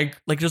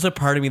 There's a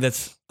part of me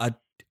that's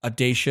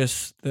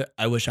audacious that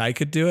I wish I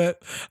could do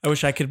it. I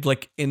wish I could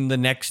in the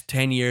next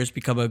 10 years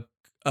become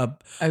a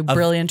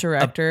brilliant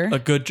director, a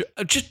good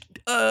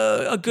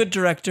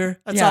director.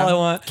 That's all I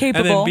want.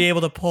 Capable, and then be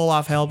able to pull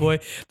off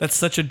Hellboy. That's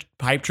such a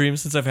pipe dream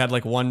since I've had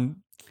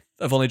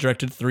I've only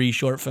directed 3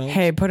 short films.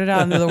 Hey, put it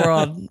out into the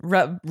world.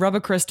 Rub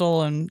a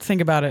crystal and think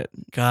about it.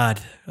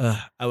 God,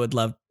 I'd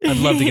love to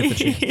get the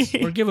chance.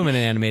 Or give them an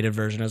animated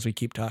version, as we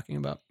keep talking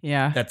about.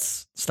 Yeah,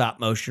 that's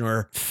stop motion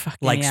or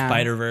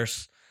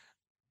Spider-Verse.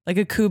 Like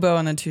a Kubo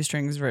and the 2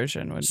 strings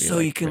version would be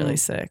you can really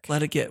sick.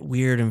 Let it get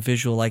weird and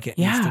visual like it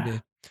needs to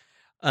be.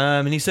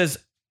 And he says,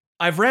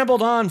 I've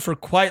rambled on for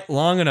quite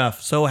long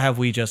enough. So have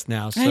we just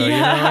now. So you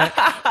know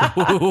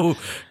what? Ooh,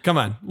 come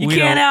on. You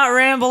can't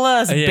out-ramble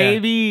us,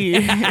 baby.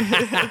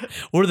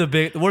 We're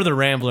the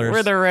ramblers.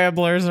 We're the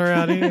ramblers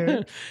around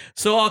here.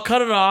 So I'll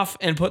cut it off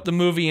and put the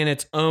movie in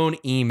its own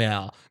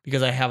email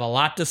because I have a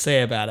lot to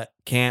say about it.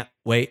 Can't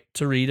wait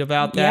to read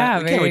about that.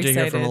 Yeah, I can't wait to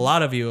hear from a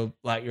lot of you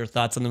about your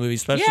thoughts on the movie,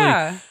 especially.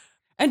 Yeah.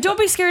 And don't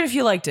be scared if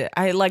you liked it.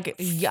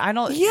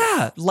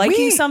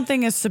 Liking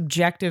something is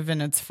subjective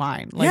and it's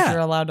fine. You're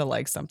allowed to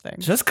like something.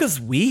 Just because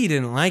we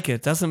didn't like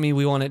it doesn't mean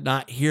we want to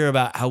not hear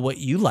about what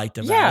you liked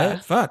about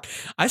it. Fuck.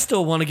 I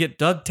still want to get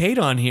Doug Tate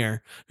on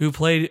here, who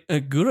played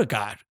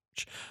Guragach.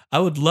 I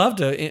would love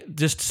to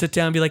just sit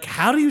down and be like,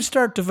 how do you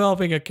start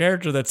developing a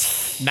character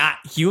that's not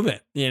human,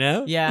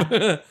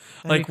 Yeah.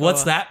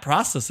 What's that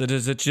process?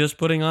 Is it just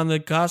putting on the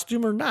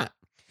costume or not?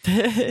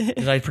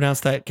 Did I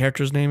pronounce that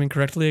character's name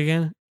incorrectly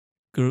again?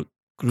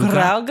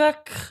 Guragach.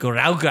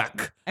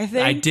 I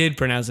think I did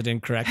pronounce it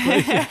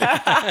incorrectly.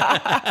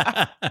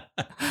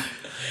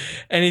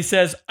 And he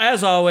says,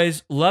 as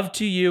always, love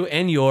to you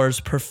and yours,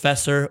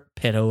 Professor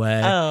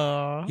Pitaway.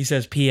 Oh. He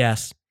says,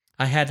 P.S.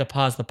 I had to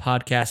pause the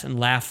podcast and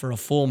laugh for a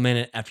full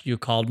minute after you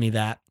called me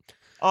that.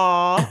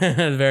 Aw.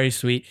 Very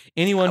sweet.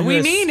 Anyone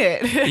who mean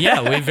it.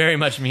 Yeah, we very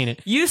much mean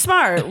it. You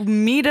smart,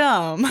 me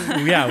dumb.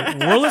 Yeah,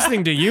 we're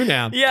listening to you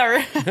now. Yeah.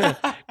 Right.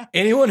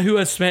 Anyone who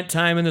has spent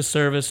time in the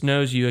service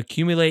knows you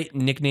accumulate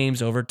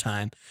nicknames over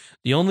time.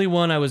 The only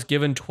one I was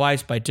given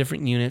twice by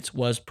different units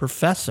was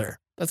Professor.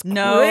 That's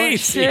crazy.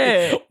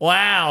 Shit.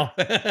 Wow.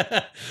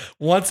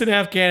 Once in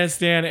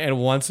Afghanistan and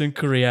once in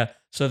Korea.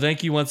 So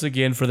thank you once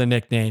again for the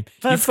nickname.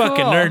 That's you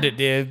fucking cool. earned it,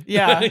 dude.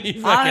 Yeah,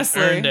 you fucking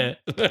honestly. earned it.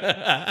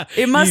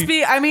 It must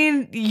be, I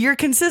mean, you're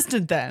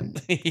consistent then.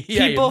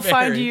 Yeah, people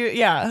find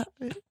you,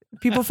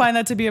 people find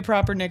that to be a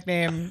proper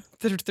nickname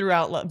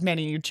throughout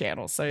many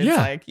channels. So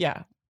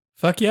it's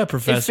Fuck yeah,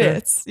 Professor. It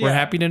fits. We're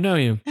happy to know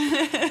you.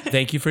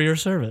 Thank you for your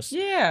service.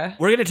 Yeah.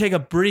 We're going to take a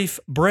brief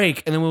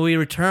break, and then when we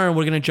return,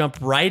 we're going to jump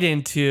right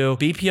into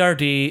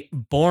BPRD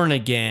Born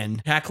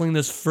Again, tackling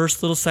this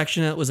first little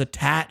section that was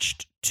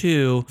attached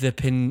to the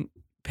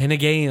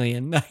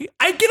Penangalian.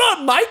 I get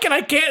on mic and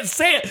I can't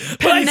say it,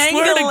 but I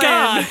swear to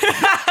God,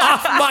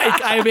 off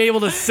mic, I'm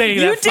able to say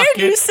that. You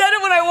did. You said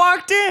it when I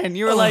walked in.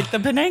 You were like, the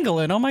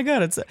Penangalian. Oh my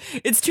God.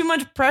 It's too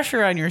much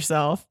pressure on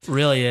yourself.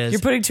 Really is.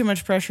 You're putting too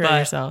much pressure on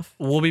yourself.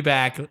 We'll be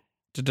back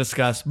to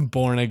discuss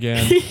Born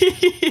Again.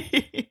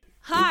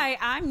 Hi,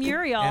 I'm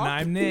Muriel. And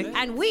I'm Nick.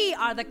 And we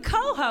are the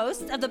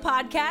co-hosts of the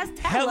podcast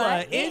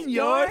Hella in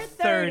Your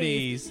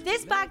 30s.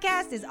 This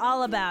podcast is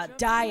all about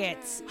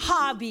diets,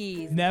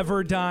 hobbies,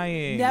 never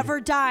dying,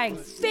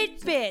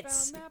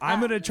 Fitbits.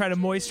 I'm going to try to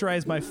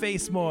moisturize my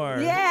face more.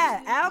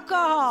 Yeah,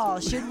 alcohol.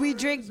 Should we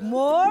drink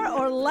more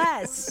or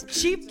less?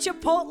 Cheap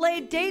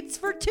Chipotle dates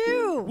for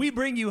 2. We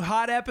bring you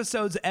hot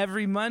episodes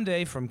every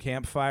Monday from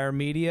Campfire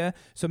Media,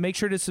 so make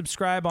sure to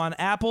subscribe on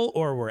Apple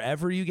or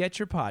wherever you get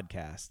your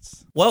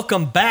podcasts.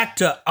 Welcome back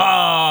to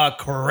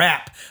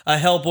Crap, a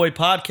Hellboy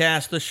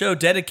podcast, the show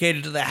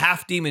dedicated to the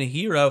half-demon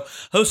hero,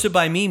 hosted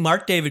by me,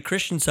 Mark David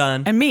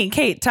Christensen. And me,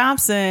 Kate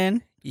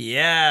Thompson.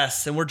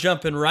 Yes, and we're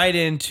jumping right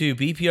into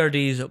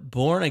BPRD's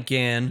Born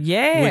Again,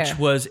 which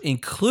was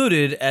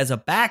included as a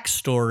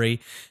backstory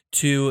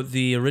to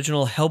the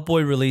original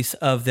Hellboy release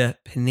of the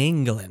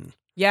Penangalian.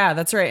 Yeah,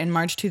 that's right. In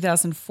March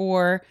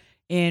 2004,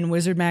 in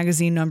Wizard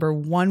Magazine number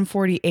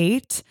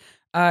 148,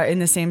 in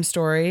the same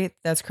story.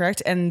 That's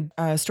correct. And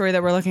story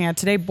that we're looking at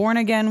today, Born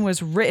Again,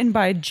 was written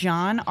by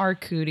John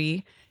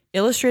Arcudi,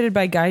 illustrated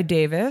by Guy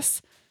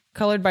Davis,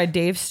 colored by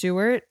Dave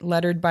Stewart,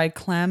 lettered by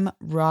Clem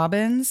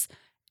Robbins,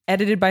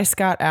 edited by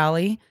Scott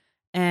Alley.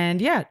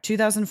 And yeah,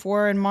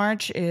 2004 in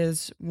March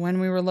is when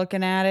we were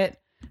looking at it.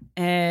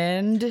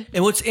 And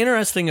what's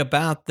interesting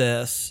about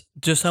this,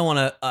 just I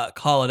want to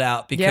call it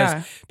out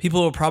because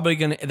people are probably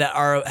going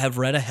to have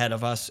read ahead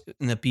of us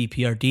in the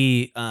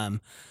BPRD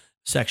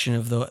section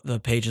of the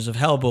pages of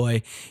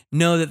Hellboy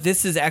know that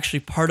this is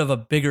actually part of a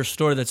bigger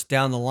story that's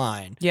down the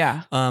line.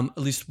 Yeah. At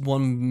least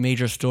one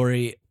major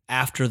story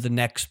after the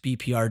next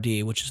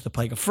BPRD, which is the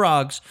Plague of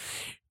Frogs.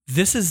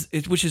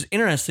 Which is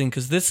interesting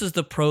because this is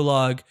the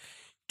prologue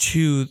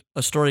to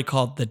a story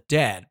called The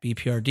Dead,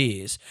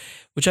 BPRDs,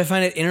 which I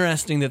find it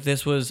interesting that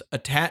this was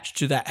attached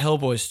to that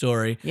Hellboy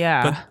story.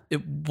 Yeah. But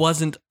it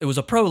was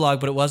a prologue,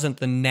 but it wasn't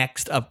the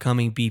next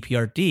upcoming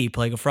BPRD,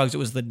 Plague of Frogs. It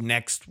was the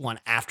next one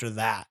after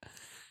that.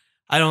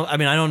 I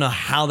don't know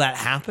how that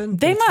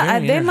happened.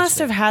 They must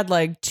have had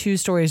like 2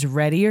 stories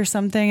ready or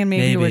something. And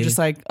maybe we're just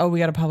like, oh, we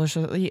got to publish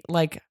it.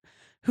 Like,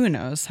 who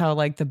knows how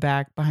like the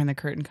back behind the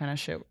curtain kind of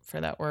shit for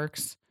that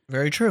works.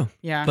 Very true.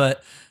 Yeah.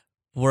 But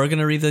we're going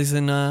to read these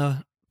in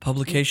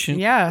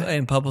publication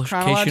in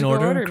publication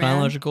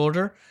chronological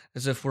order,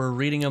 as if we're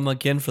reading them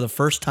again for the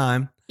first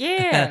time.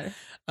 Yeah.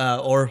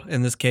 Or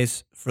in this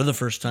case, for the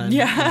first time,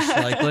 most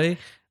likely.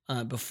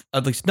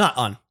 At least not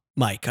on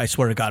mic. I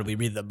swear to God, we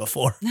read them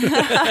before.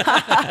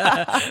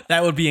 That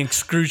would be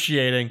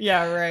excruciating.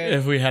 Yeah, right.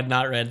 If we had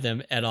not read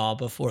them at all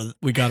before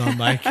we got on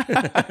mic.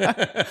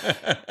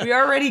 We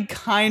already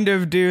kind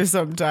of do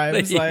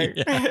sometimes. Like,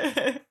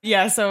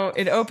 yeah, so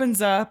it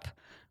opens up.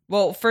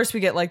 Well, first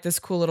we get like this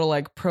cool little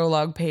like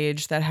prologue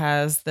page that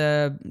has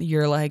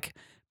your like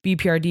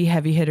BPRD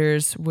heavy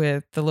hitters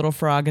with the little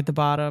frog at the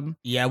bottom.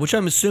 Yeah, which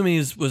I'm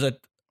assuming was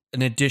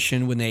an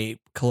addition when they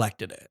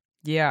collected it.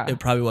 Yeah. It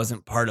probably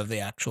wasn't part of the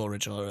actual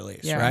original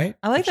release, right?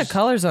 I like the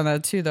colors on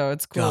that too, though.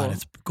 It's cool. God,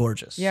 it's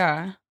gorgeous.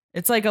 Yeah.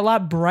 It's like a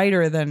lot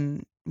brighter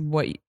than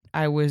what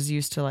I was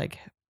used to like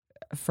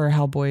for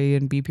Hellboy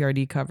and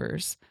BPRD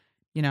covers.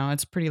 You know,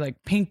 it's pretty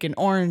like pink and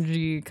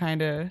orangey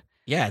kind of.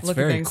 Yeah, it's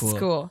very cool. It's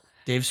cool.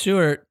 Dave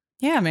Stewart.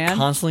 Yeah, man.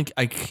 Him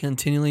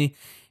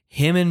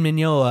and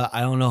Mignola,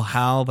 I don't know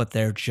how, but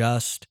they're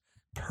just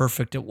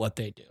perfect at what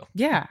they do.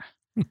 Yeah.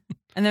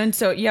 And then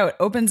it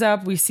opens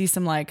up. We see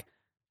some like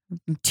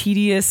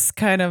tedious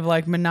kind of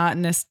like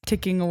monotonous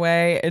ticking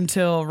away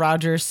until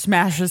Roger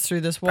smashes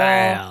through this wall.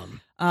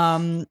 Bam.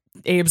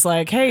 Abe's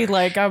like, hey,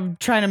 like I'm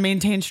trying to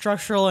maintain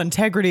structural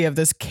integrity of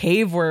this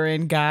cave we're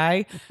in,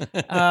 guy.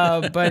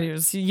 But it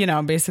was,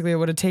 basically it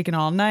would have taken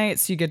all night.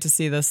 So you get to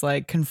see this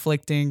like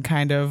conflicting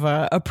kind of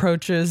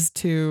approaches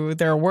to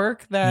their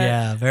work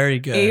that very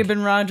good. Abe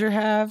and Roger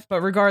have.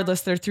 But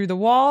regardless, they're through the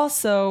wall.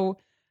 So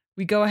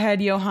we go ahead.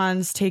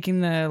 Johann's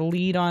taking the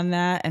lead on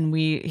that. And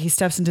he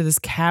steps into this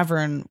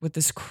cavern with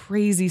this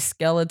crazy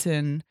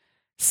skeleton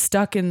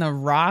stuck in the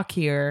rock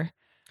here.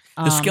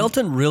 The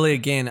skeleton really,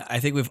 again,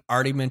 I think we've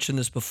already mentioned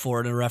this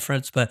before in a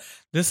reference, but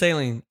this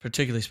alien,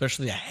 particularly,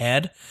 especially the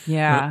head,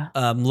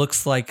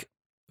 looks like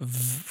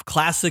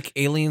classic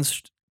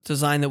aliens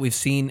design that we've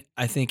seen,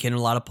 I think, in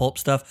a lot of pulp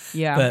stuff.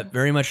 Yeah. But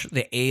very much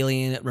the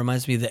alien, it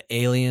reminds me of the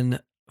alien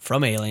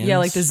from Aliens. Yeah,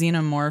 like the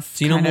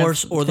xenomorphs.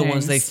 Xenomorphs or the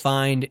ones they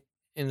find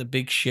in the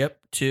big ship,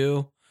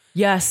 too.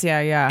 Yes,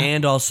 yeah.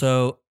 And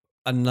also,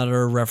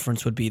 another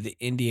reference would be the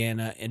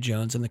Indiana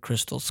Jones and the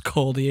Crystal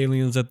Skull, the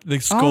aliens that the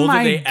skull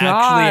that they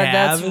actually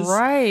have. That's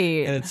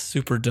right. And it's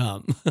super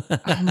dumb.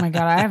 Oh my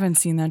God, I haven't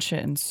seen that shit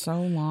in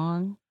so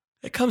long.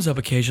 It comes up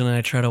occasionally and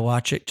I try to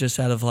watch it just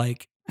out of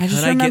like, I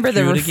just remember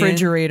the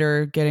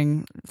refrigerator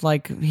getting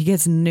like, he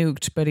gets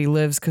nuked, but he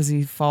lives because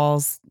he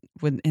falls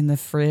in the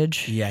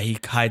fridge. Yeah, he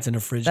hides in a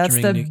fridge.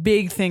 That's the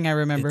big thing I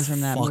remember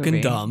from that movie. It's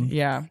fucking dumb.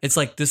 Yeah. It's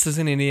like, this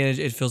isn't Indiana.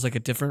 It feels like a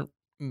different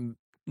movie.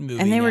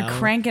 And they were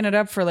cranking it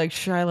up for like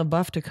Shia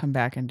LaBeouf to come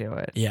back and do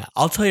it. Yeah.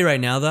 I'll tell you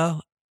right now,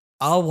 though,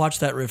 I'll watch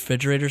that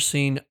refrigerator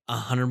scene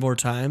 100 more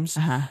times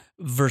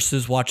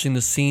versus watching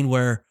the scene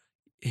where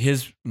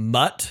his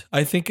mutt,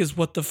 I think is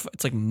what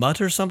it's like mutt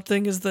or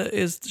something is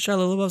Shia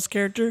LaBeouf's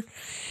character.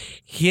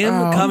 Him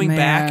coming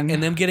back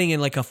and them getting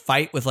in like a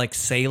fight with like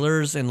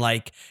sailors and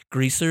like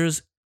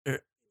greasers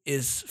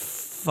is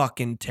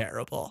fucking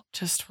terrible.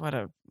 Just what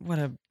a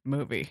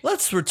movie.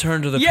 Let's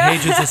return to the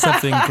pages of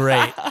something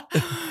great.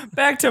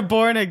 Back to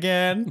Born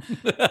Again.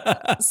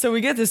 So we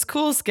get this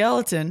cool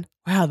skeleton.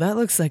 Wow, that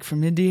looks like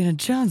from Indiana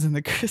Jones and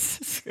the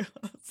Crystal Skull.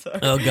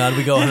 Oh God,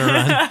 we go on a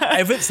run. I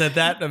haven't said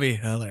that. That'd be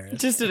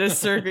hilarious. Just in a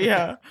circle,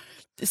 yeah.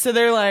 So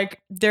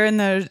they're in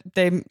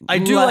the I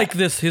do like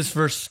his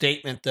first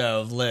statement though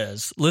of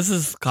Liz.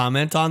 Liz's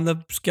comment on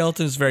the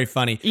skeleton is very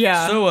funny.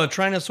 Yeah. So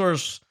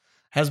Tyrannosaurus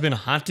has been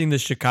haunting the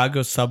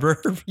Chicago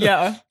suburb.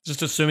 Yeah.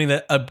 Just assuming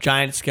that a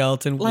giant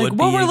skeleton like, would be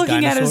what we're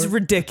looking dinosaur. at is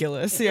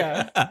ridiculous.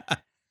 Yeah.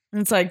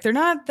 And it's like, they're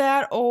not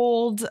that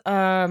old.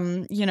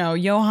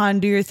 Johann,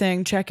 do your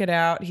thing. Check it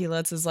out. He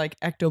lets his like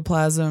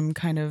ectoplasm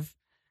kind of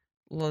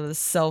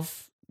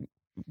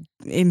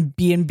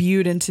be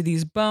imbued into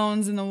these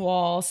bones in the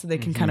wall so they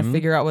can kind of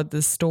figure out what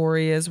the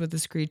story is with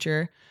this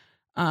creature.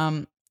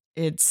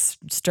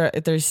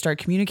 they start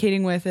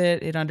communicating with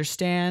it. It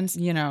understands,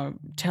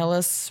 tell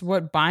us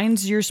what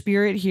binds your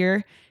spirit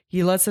here.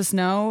 He lets us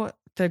know,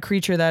 the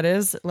creature that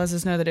is, lets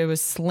us know that it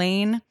was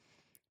slain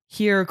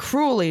here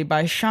cruelly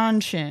by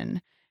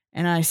Shanshin.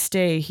 And I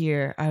stay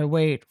here. I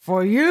wait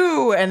for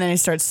you. And then he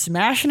starts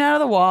smashing out of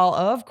the wall,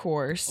 of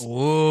course.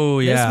 Oh,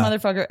 yeah. This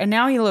motherfucker. And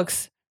now he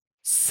looks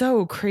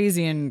so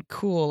crazy and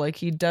cool. Like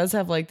he does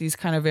have like these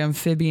kind of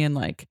amphibian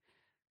like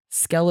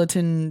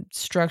skeleton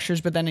structures,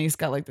 but then he's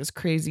got like this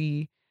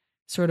crazy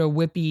sort of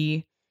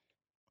whippy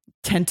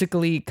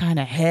tentacly kind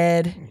of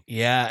head.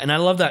 Yeah, and I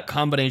love that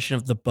combination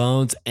of the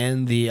bones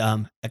and the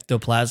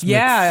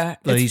ectoplasmic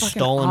that he's fucking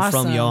stolen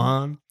awesome. from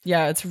Johann.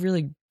 Yeah, it's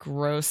really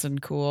gross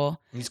and cool.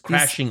 He's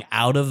crashing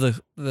out of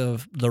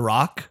the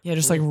rock. Yeah,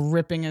 just like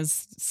ripping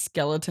his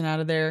skeleton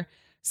out of there.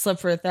 Slept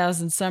for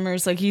 1,000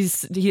 summers. Like he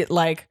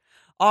like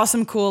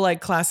awesome, cool,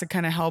 like classic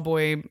kind of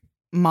Hellboy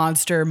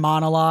monster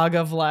monologue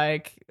of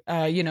like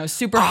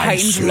super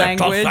heightened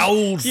language.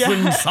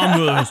 1,000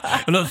 summers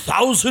and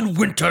 1,000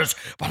 winters,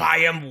 but I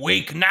am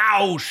wake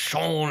now,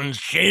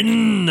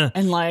 Shanshin.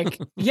 And like,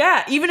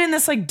 yeah, even in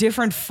this like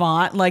different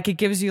font, like it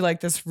gives you like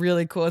this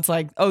really cool. It's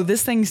like, oh,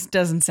 this thing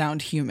doesn't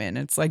sound human.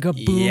 It's like a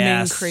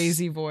booming,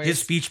 crazy voice. His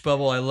speech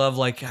bubble, I love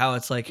like how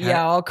it's like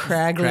all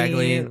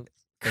craggly. The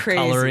crazy.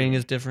 coloring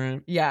is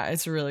different. Yeah,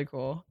 it's really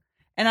cool.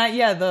 And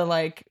the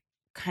like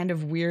kind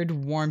of weird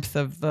warmth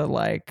of the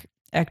like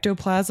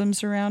ectoplasm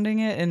surrounding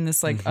it in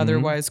this like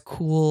otherwise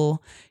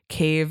cool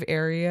cave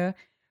area.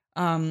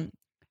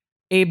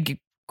 Abe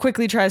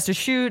quickly tries to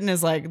shoot and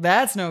is like,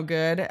 that's no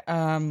good.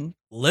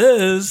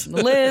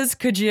 Liz,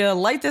 could you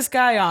light this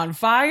guy on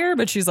fire?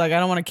 But she's like, I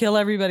don't want to kill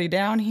everybody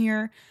down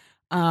here.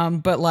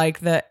 But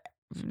like the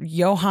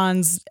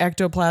Johann's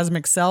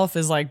ectoplasmic self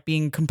is like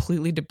being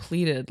completely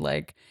depleted.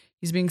 Like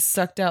he's being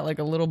sucked out like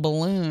a little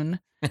balloon.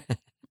 And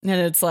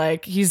it's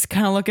like he's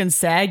kind of looking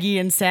saggy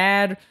and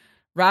sad.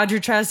 Roger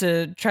tries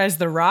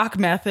the rock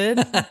method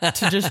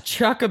to just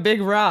chuck a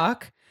big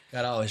rock.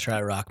 Gotta always try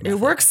rock method.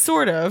 It works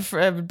sort of,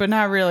 but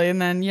not really.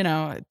 And then,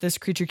 this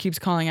creature keeps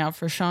calling out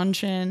for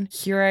Shanshin.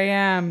 Here I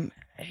am,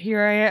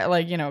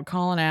 like,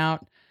 calling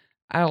out.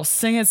 I'll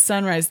sing at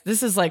sunrise.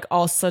 This is like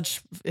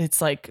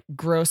it's like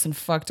gross and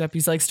fucked up.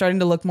 He's like starting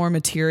to look more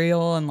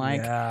material and like.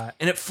 Yeah.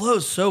 And it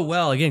flows so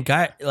well. Again,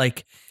 God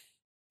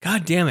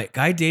damn it.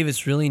 Guy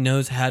Davis really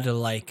knows how to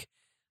like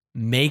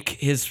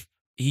make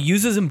he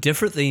uses him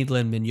differently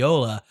than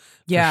Mignola,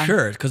 for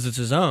sure, because it's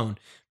his own.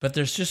 But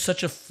there's just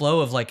such a flow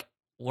of like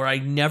where I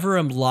never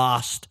am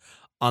lost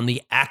on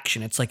the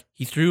action. It's like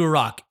he threw a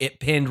rock,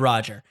 it pinned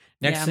Roger.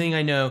 Next thing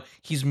I know,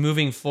 he's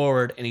moving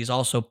forward and he's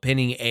also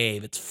pinning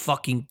Abe. It's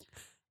fucking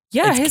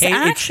his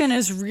action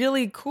is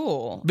really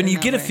cool. But you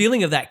get a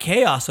feeling of that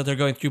chaos that they're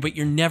going through, but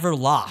you're never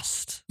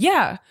lost.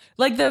 Yeah,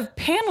 like the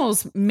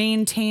panels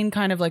maintain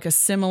kind of like a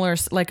similar,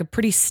 like a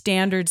pretty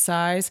standard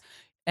size.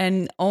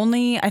 And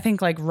only, I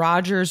think, like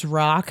Roger's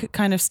rock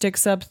kind of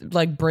sticks up,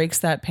 like breaks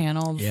that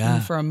panel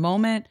for a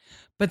moment.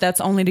 But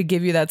that's only to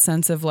give you that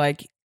sense of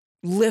like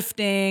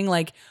lifting.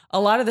 Like a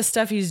lot of the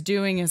stuff he's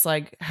doing is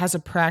like has a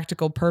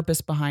practical purpose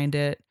behind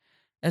it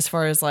as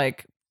far as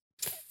like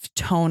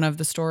tone of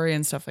the story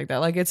and stuff like that.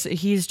 Like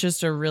he's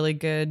just a really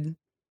good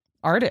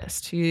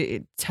artist.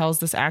 He tells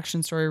this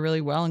action story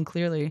really well and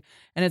clearly.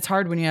 And it's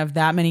hard when you have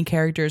that many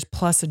characters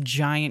plus a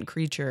giant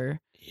creature.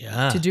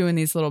 To do in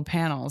these little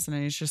panels, and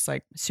he's just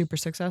like super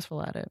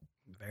successful at it.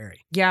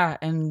 Very. Yeah,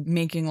 and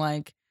making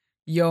like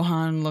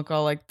Johann look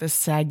all like the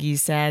saggy,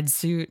 sad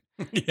suit.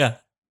 Yeah.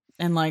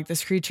 And like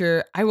this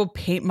creature, I will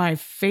paint my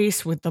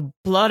face with the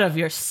blood of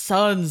your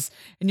sons,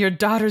 and your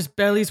daughters'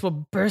 bellies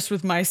will burst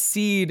with my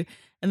seed,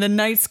 and the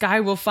night sky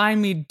will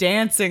find me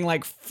dancing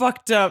like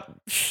fucked up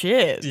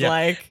shit. Yeah.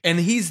 Like, and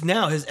his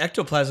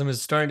ectoplasm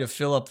is starting to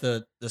fill up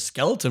the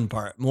skeleton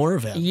part, more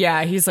of him.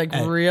 Yeah, he's like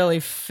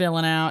really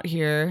filling out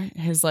here.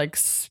 His like,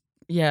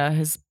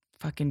 his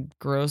fucking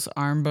gross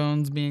arm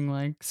bones being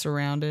like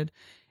surrounded.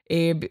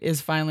 Abe is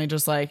finally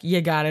just like,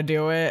 you gotta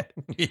do it.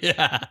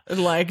 Yeah.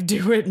 Like,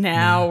 do it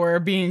now. We're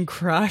being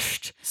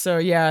crushed. So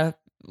yeah,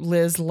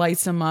 Liz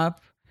lights him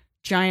up.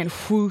 Giant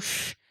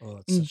whoosh.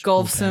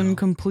 Engulfs him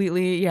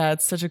completely. Yeah,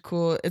 it's such a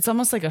cool, it's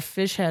almost like a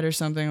fish head or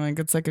something. Like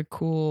it's like a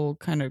cool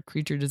kind of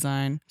creature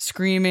design.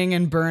 Screaming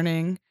and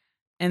burning.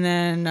 And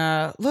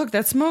then look,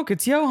 that smoke,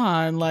 it's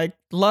Johann. Like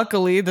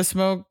luckily the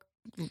smoke,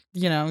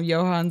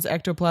 Johann's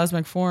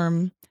ectoplasmic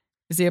form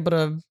is able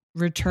to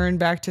return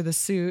back to the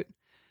suit.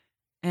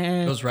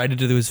 And goes right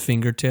into his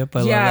fingertip. I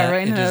love that.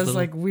 Right into his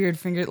like weird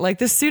finger. Like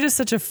this suit is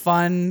such a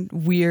fun,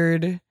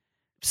 weird,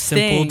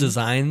 simple thing.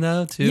 Design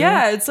though too.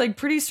 Yeah, it's like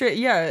pretty straight.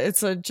 Yeah,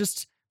 it's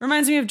just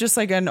reminds me of just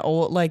like an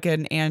old, like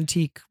an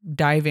antique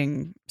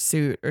diving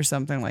suit or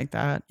something like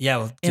that. Yeah,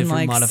 with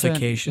different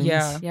modifications.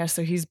 Yeah.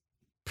 So he's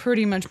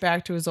pretty much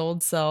back to his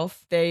old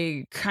self.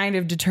 They kind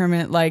of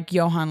determine, like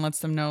Johann lets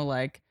them know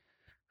like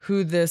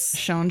who this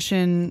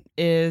Shanshin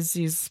is.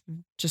 He's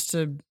just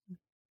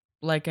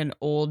like an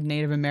old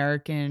Native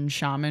American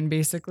shaman,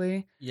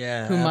 basically.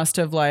 Yeah, who must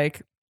have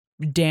like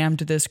damned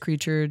this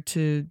creature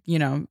to,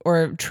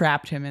 or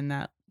trapped him in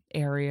that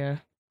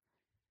area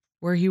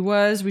where he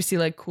was. We see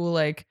like cool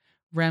like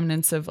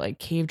remnants of like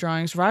cave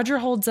drawings. Roger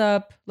holds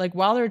up, like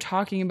while they're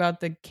talking about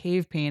the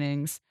cave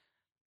paintings,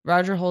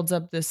 Roger holds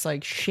up this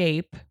like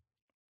shape,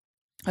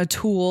 a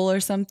tool or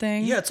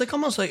something. Yeah, it's like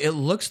almost like it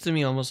looks to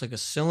me almost like a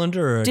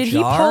cylinder or a Did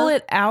jar. he pull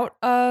it out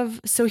of?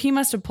 So he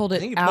must have pulled it, I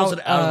think he pulls out,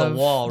 it out of the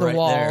wall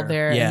right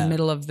there. in Yeah. the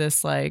middle of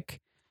this like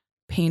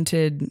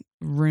painted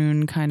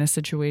rune kind of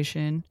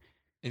situation.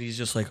 And he's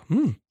just like,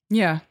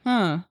 Yeah.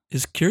 Huh.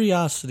 his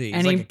curiosity.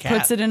 And He's he like a cat.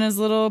 puts it in his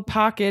little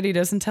pocket. He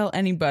doesn't tell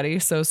anybody.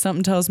 So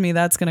something tells me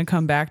that's going to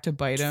come back to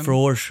bite him.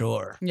 For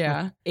sure.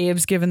 Yeah.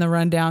 Abe's giving the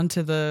rundown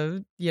to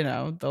the,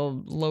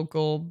 the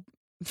local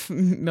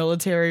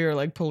military or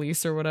like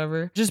police or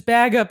whatever. Just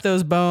bag up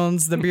those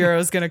bones. The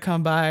bureau's going to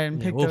come by and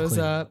Yeah, pick we'll those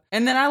clean up.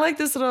 And then I like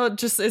this little,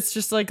 it's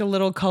just like a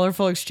little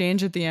colorful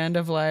exchange at the end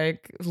of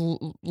like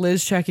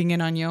Liz checking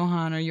in on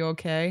Johan. Are you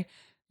okay?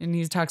 And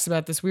he talks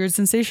about this weird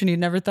sensation he'd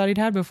never thought he'd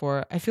had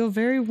before. I feel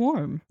very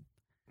warm.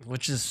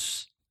 Which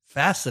is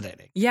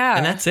fascinating. Yeah.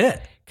 And that's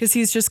it. Because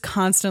he's just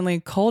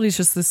constantly cold. He's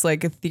just this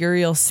like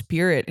ethereal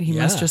spirit. He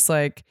must Yeah. just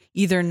like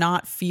either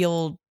not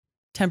feel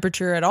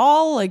temperature at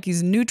all, like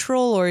he's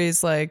neutral, or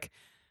he's like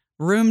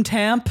room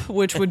temp,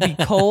 which would be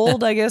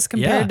cold, I guess,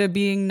 compared to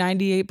being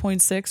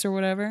 98.6 or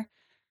whatever.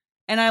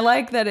 And I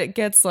like that it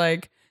gets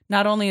like,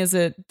 not only is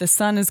it the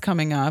sun is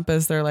coming up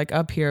as they're like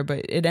up here,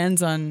 but it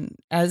ends on,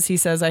 as he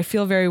says, I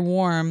feel very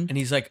warm. And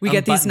he's like, We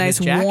get these unbuttoned nice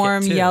his jacket,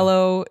 warm too.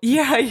 yellow.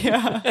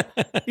 Yeah.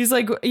 He's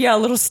like, a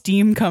little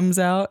steam comes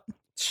out.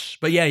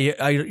 But yeah,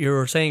 you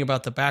were saying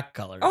about the back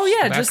colors. Oh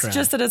yeah, the just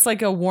background. that it's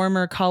like a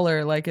warmer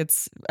color, like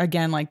it's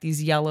again like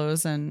these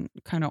yellows and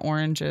kind of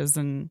oranges,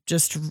 and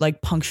just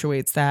like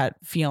punctuates that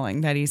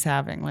feeling that he's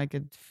having. Like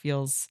it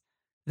feels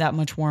that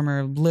much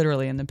warmer,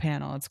 literally in the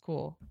panel. It's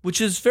cool. Which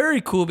is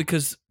very cool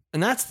because,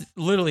 and that's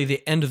literally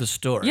the end of the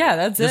story. Yeah,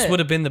 that's this it. would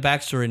have been the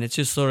backstory, and it's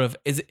just sort of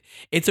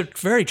it's a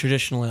very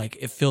traditional, like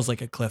it feels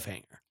like a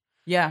cliffhanger.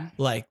 Yeah,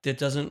 Like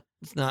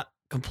it's not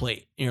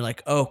complete. And you're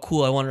like, oh,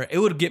 cool. I wonder. It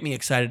would get me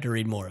excited to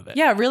read more of it.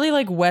 yeah, it really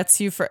like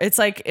wets you for. It's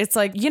like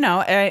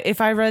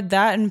if I read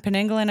that in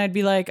Penanggalan, I'd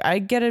be like, I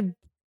get a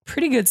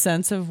pretty good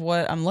sense of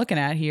what I'm looking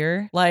at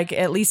here. Like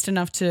at least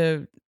enough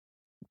to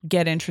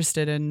get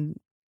interested in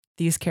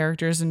these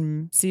characters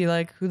and see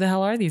like who the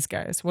hell are these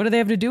guys? What do they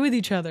have to do with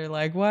each other?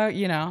 Like what,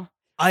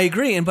 I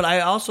agree, but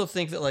I also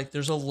think that like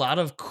there's a lot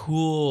of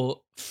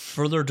cool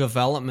further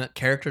development,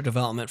 character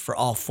development for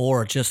all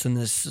four just in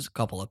this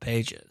couple of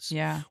pages.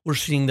 Yeah. We're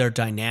seeing their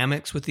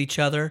dynamics with each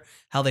other,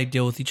 how they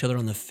deal with each other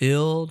on the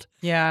field.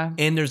 Yeah.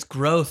 And there's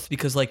growth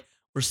because like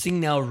we're seeing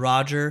now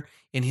Roger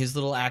in his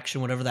little action,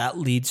 whatever that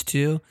leads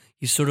to.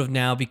 He's sort of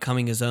now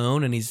becoming his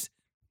own, and he's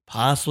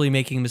possibly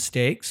making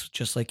mistakes,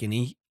 just like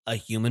a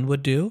human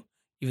would do,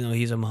 even though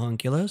he's a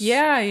homunculus.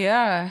 Yeah.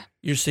 Yeah.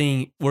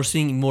 We're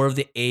seeing more of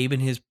the Abe in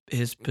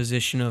his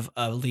position of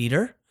a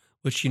leader,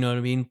 which, you know what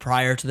I mean?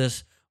 Prior to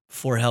this,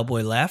 before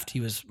Hellboy left, he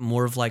was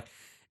more of like,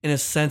 in a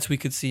sense, we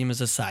could see him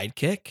as a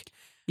sidekick.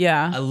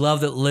 Yeah. I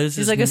love that Liz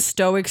He's is like a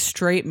stoic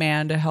straight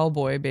man to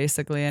Hellboy,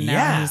 basically. And now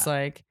Yeah. he's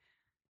like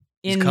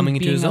He's in coming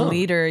into being his a own.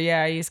 leader.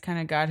 Yeah. He's kind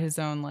of got his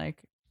own, like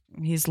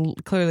he's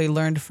clearly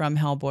learned from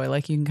Hellboy.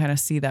 Like you can kind of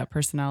see that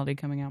personality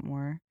coming out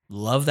more.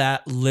 Love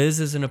that. Liz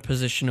is in a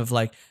position of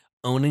like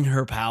owning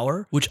her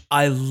power, which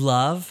I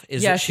love.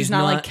 Is Yeah. that She's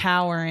not like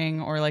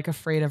cowering or like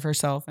afraid of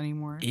herself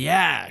anymore.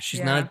 Yeah, she's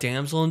not a Yeah.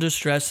 damsel in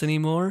distress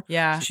anymore.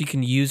 Yeah. She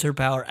can use her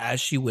power as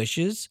she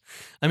wishes.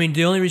 I mean,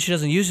 the only reason she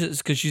doesn't use it is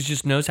because she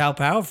just knows how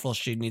powerful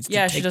she needs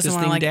Yeah. to She take doesn't this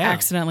want thing to like down.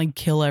 accidentally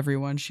kill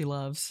everyone she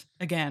loves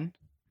again.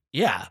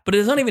 Yeah, but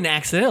it's not even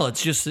accidental.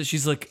 It's just that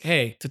she's like,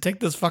 hey, to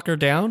take this fucker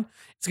down,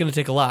 it's going to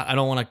take a lot. I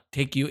don't want to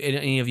take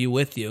any of you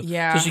with you.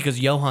 Yeah. Especially because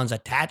Johan's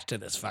attached to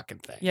this fucking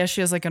thing. Yeah.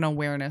 She has like an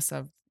awareness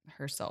of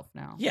herself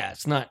now. Yeah,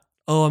 it's not,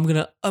 oh, I'm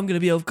going to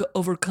be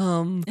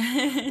overcome.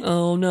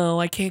 Oh no,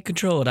 I can't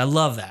control it. I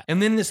love that.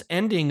 And then this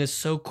ending is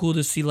so cool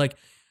to see like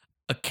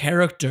a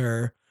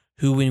character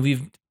who, when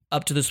we've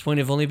up to this point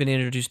have only been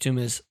introduced to him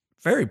as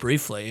very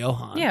briefly,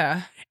 Johan.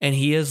 Yeah. And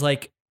he is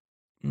like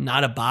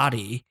not a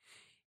body,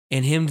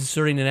 and him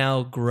starting to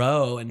now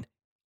grow and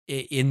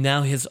in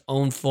now his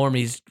own form,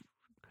 he's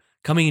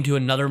coming into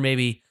another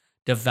maybe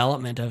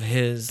development of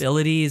his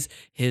abilities,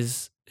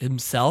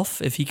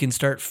 himself, if he can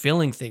start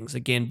feeling things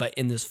again, but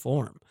in this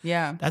form.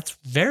 Yeah. That's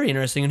very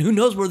interesting. And who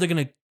knows where they're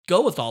going to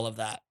go with all of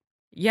that.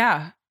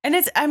 Yeah. And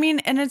it's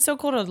so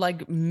cool to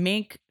like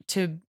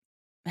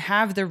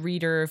have the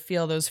reader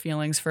feel those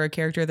feelings for a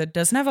character that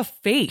doesn't have a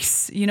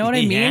face. You know what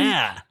I mean?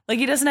 Yeah. Like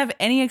he doesn't have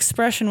any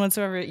expression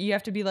whatsoever. You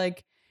have to be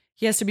like,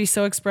 he has to be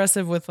so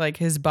expressive with like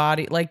his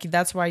body. Like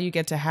that's why you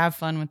get to have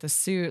fun with the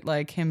suit,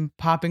 like him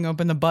popping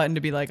open the button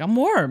to be like, I'm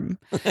warm.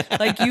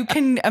 Like you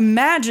can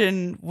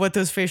imagine what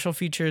those facial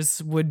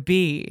features would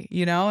be,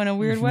 in a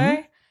weird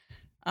way.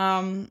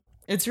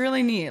 It's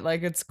really neat.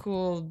 Like it's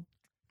cool.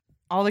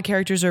 All the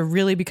characters are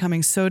really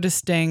becoming so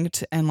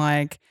distinct and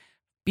like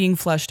being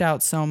fleshed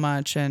out so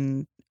much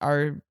and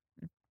are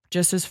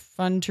just as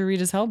fun to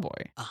read as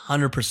Hellboy.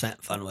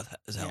 100% fun with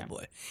as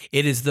Hellboy.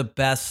 It is the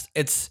best.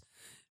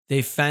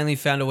 they finally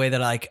found a way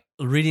that like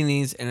reading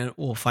these, and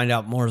we'll find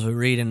out more as we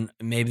read, and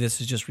maybe this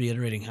is just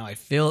reiterating how I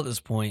feel at this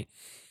point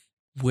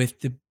with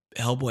the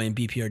Hellboy and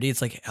BPRD.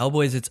 It's like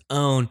Hellboy is its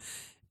own,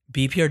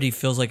 BPRD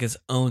feels like its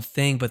own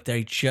thing, but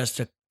they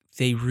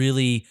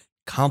really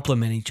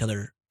complement each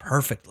other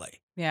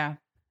perfectly. Yeah.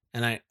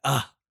 And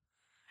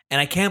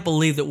I can't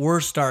believe that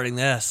we're starting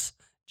this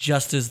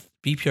just as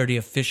BPRD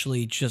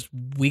officially just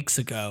weeks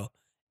ago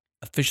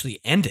officially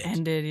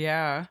ended.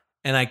 Yeah.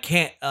 And I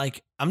can't,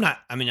 like, I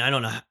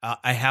don't know.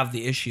 I have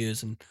the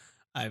issues, and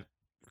I'm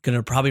going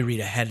to probably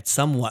read ahead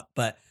somewhat,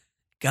 but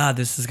God,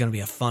 this is going to be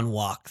a fun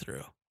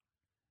walkthrough.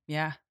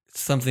 Yeah. It's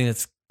something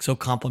that's so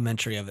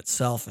complimentary of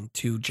itself in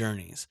two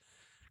journeys.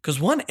 Because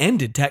one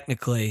ended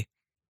technically,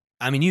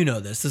 I mean, you know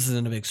this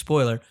isn't a big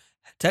spoiler.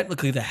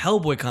 Technically, the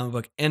Hellboy comic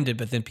book ended,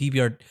 but then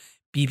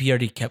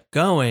BPRD kept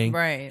going.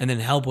 Right. And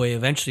then Hellboy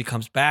eventually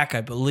comes back,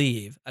 I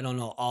believe. I don't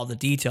know all the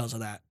details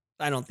of that.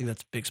 I don't think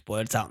that's a big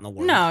spoiler. It's out in the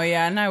world. No,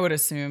 yeah, and I would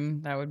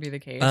assume that would be the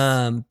case.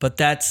 But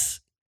that's,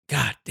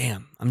 God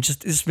damn.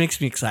 This makes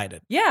me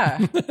excited.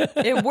 Yeah.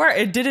 It worked.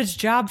 It did its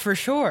job for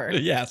sure.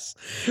 Yes.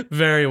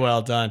 Very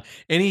well done.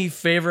 Any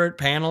favorite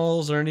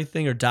panels or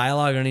anything, or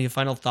dialogue, or any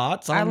final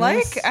thoughts on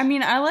this?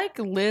 I like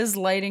Liz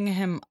lighting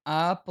him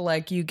up.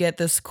 Like, you get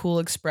this cool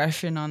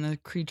expression on the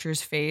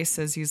creature's face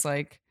as he's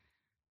like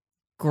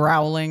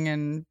growling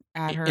and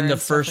at her. In the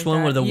and stuff first like one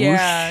that. where the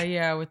whoosh?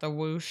 Yeah, with the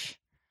whoosh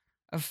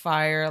of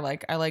fire.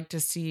 Like, I like to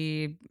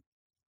see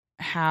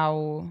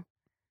how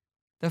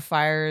the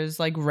fire is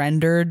like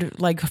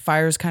rendered. Like,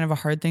 fire is kind of a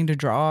hard thing to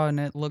draw, and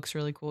it looks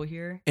really cool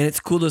here. And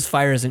it's cool this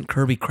fire isn't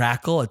Kirby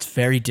Crackle. It's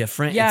very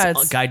different. Yeah,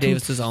 it's Guy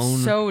Davis's own.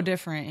 So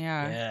different,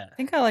 yeah. I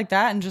think I like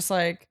that, and just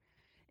like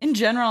in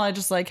general, I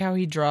just like how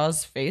he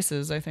draws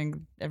faces. I think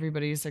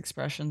everybody's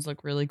expressions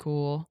look really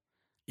cool.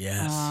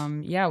 Yes.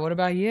 Yeah. What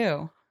about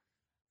you?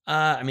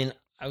 I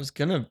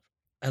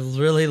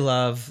really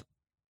love.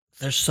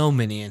 There's so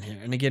many in here,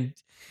 and again,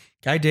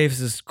 Guy Davis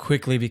is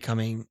quickly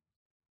becoming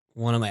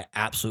one of my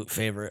absolute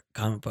favorite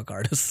comic book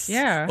artists.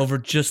 Yeah. Over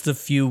just a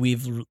few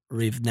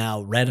we've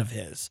now read of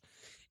his.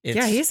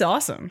 He's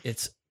awesome.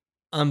 It's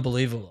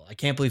unbelievable. I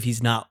can't believe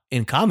he's not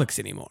in comics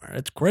anymore.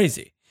 It's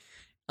crazy.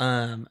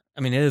 It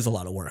is a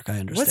lot of work. I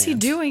understand. What's he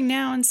doing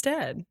now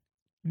instead?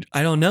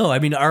 I don't know. I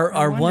mean,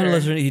 our one wonder.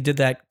 listener, he did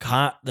that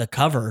the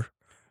cover.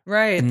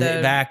 Right. In the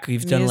back,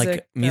 we've done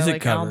like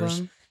music covers.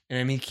 Album. And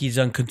I mean, he's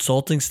done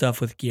consulting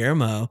stuff with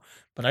Guillermo,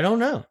 but I don't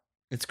know.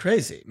 It's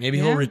crazy. Maybe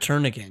he'll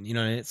return again,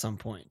 at some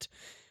point.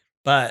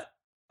 But,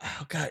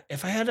 oh God,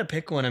 if I had to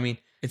pick one, I mean,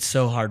 it's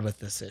so hard with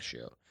this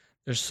issue.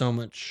 There's so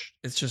much.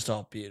 It's just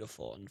all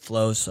beautiful and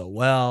flows so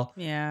well.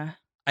 Yeah.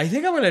 I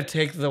think I'm going to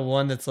take the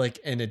one that's like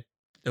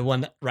the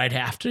one right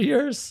after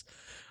yours.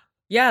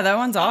 Yeah, that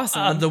one's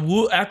awesome. I love the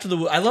build up.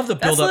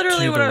 That's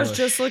literally to what the I was whoosh.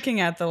 just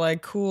looking at. The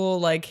like cool,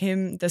 like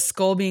the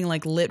skull being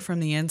like lit from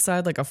the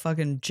inside, like a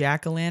fucking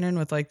jack-o'-lantern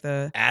with like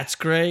That's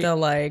great. the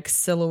like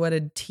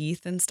silhouetted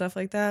teeth and stuff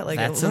like that. Like,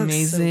 That's it looks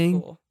amazing.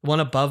 So cool. One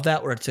above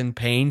that where it's in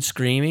pain,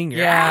 screaming.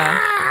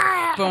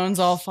 Yeah. Bones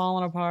all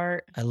falling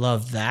apart. I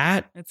love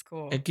that. It's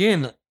cool.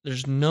 Again,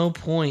 there's no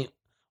point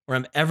where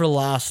I'm ever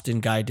lost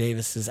in Guy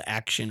Davis's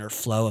action or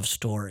flow of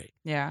story.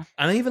 Yeah.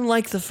 I don't even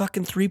like the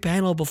fucking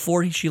 3-panel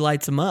before she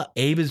lights him up.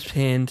 Abe is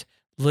pinned.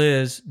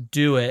 Liz,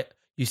 do it.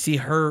 You see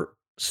her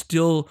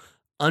still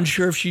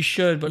unsure if she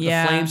should, but the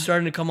flame's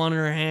starting to come on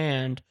her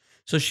hand.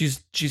 So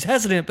she's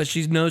hesitant, but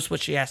she knows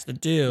what she has to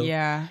do.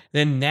 Yeah.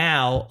 Then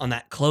now on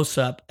that close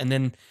up, and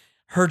then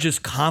her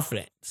just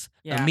confidence.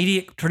 Yeah.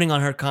 Immediate turning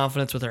on her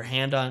confidence with her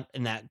hand on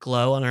and that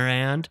glow on her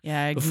hand.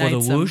 Yeah. Before the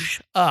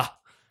whoosh.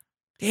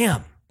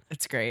 Damn.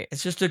 It's great.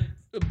 It's just the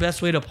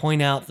best way to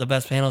point out the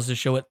best panels to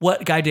show it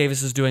what Guy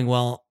Davis is doing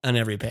well on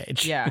every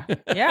page. Yeah.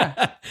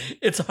 Yeah.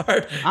 It's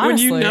hard.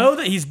 Honestly. When you know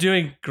that he's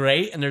doing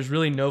great and there's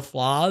really no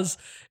flaws,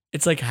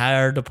 it's like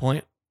hard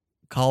to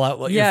call out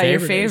what your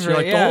favorite is. You're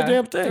like, the whole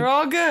damn thing. They're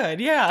all good.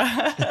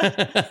 Yeah.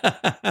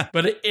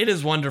 But it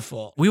is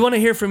wonderful. We want to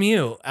hear from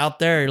you out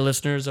there,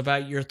 listeners,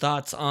 about your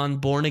thoughts on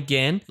Born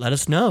Again. Let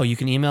us know. You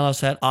can email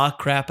us at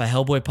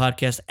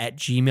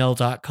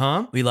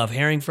ahcrap@hellboypodcast@gmail.com. We love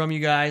hearing from you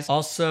guys.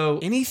 Also,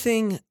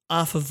 anything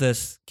off of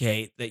this,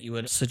 Kate, that you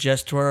would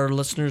suggest to our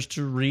listeners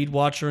to read,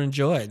 watch, or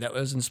enjoy that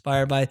was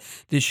inspired by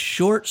this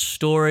short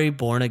story,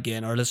 Born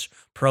Again, or this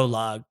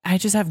prologue. I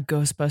just have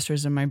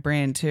Ghostbusters in my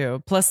brain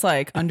too. Plus,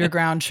 like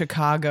Underground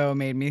Chicago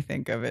made me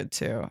think of it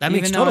too. That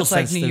makes Even total though it's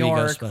sense like to New me,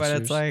 York, but Ghostbusters.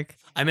 it's like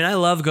I mean, I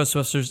love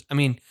Ghostbusters. I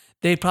mean,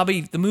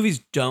 the movies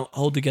don't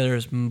hold together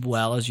as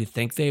well as you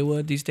think they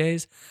would these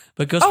days.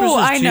 But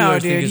Ghostbusters 2, I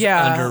think, is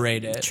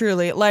underrated.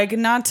 Truly, like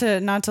not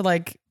to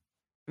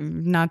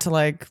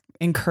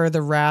incur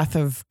the wrath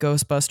of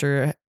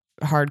Ghostbuster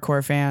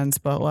hardcore fans,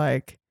 but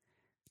like,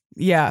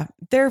 yeah,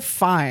 they're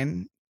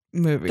fine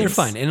movies. They're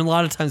fine, and a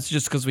lot of times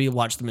just because we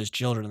watch them as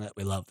children that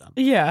we love them.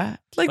 Yeah,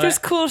 like But- there's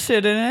cool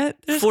shit in it.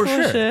 There's For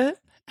cool sure. shit.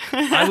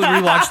 I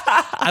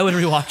would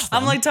rewatch them.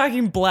 I'm like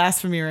talking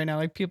blasphemy right now.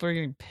 Like people are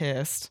getting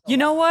pissed. You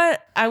know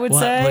what? I would What,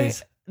 say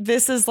please?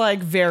 this is like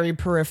very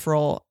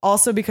peripheral.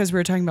 Also because we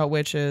were talking about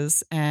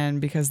witches and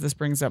because this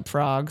brings up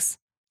frogs.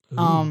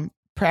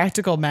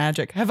 Practical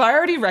Magic. Have I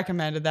already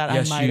recommended that?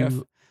 Yes, I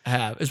might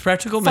have. It's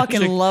Practical Magic.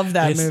 Fucking love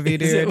that movie,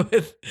 dude. Is it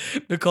with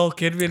Nicole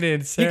Kidman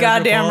and Sarah You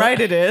goddamn Nicole? right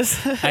it is.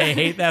 I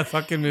hate that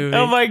fucking movie.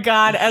 Oh my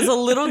God. As a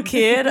little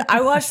kid,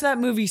 I watched that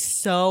movie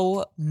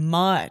so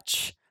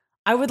much.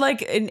 I would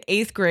like in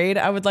 8th grade,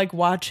 I would like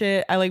watch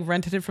it. I like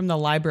rented it from the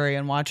library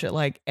and watch it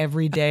like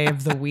every day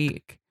of the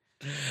week.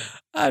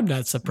 I'm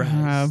not surprised.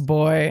 Oh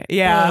boy.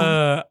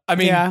 Yeah. I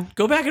mean, Yeah.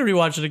 go back and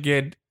rewatch it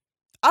again.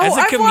 Oh, as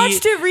a I've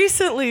watched it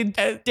recently,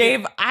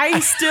 Dave. I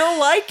still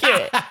like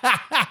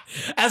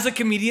it. As a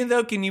comedian,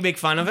 though, can you make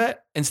fun of it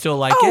and still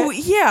like Oh it?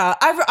 yeah.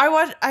 I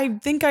watched. I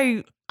think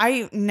I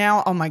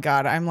now. Oh my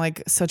God. I'm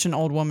like such an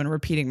old woman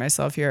repeating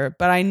myself here.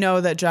 But I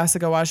know that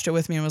Jessica watched it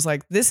with me and was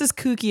like, "This is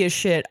kooky as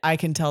shit. I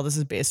can tell this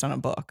is based on a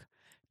book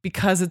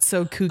because it's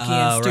so kooky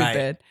and Right.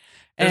 stupid."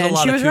 There's and a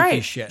lot she of was kooky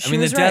right. shit. She I mean,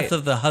 the was death right.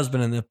 of the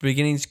husband in the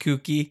beginning's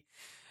kooky.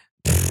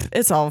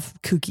 It's all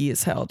kooky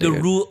as hell, dude.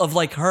 The rule of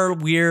like her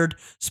weird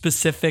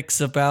specifics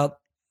about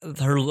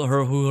her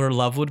who her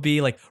love would be,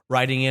 like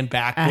writing in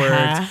backwards,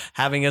 Uh-huh.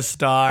 having a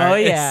star. Oh,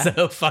 yeah. It's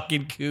so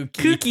fucking kooky.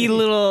 Kooky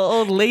little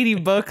old lady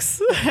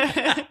books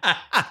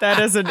that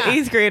as an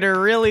 8th grader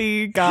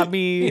really got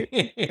me,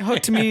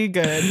 hooked me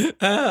good.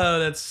 Oh,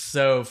 that's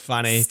so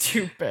funny.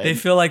 Stupid. They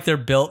feel like they're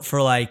built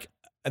for like,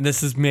 and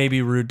this is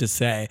maybe rude to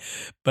say,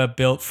 but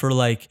built for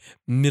like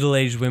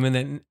middle-aged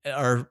women that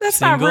are That's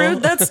single. not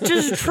rude. That's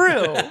just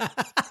true.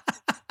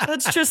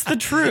 That's just the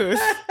truth.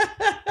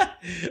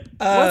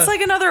 What's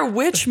like another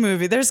witch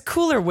movie? There's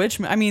cooler witch.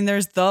 I mean,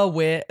 there's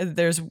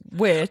There's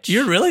Witch.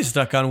 You're really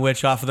stuck on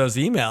Witch off of those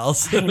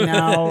emails. I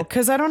know,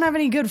 because I don't have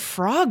any good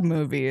frog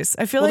movies.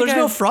 I feel Well, like there's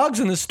no I've- frogs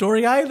in the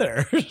story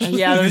either.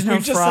 Yeah, there's no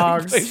You're just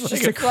frogs. like- It's like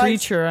just a frog.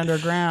 creature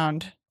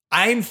underground.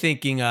 I'm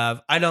thinking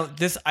of I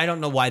don't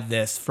know why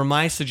this. For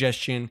my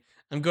suggestion,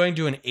 I'm going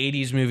to an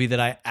 80s movie that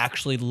I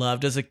actually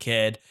loved as a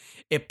kid.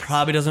 It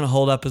probably doesn't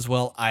hold up as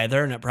well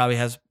either, and it probably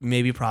has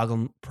maybe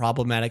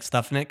problematic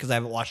stuff in it because I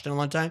haven't watched it in a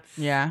long time.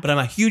 Yeah. But I'm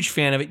a huge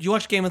fan of it. You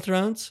watch Game of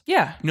Thrones?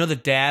 Yeah. You know the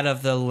dad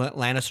of the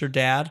Lannister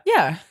dad?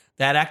 Yeah.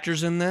 That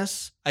actor's in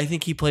this. I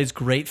think he plays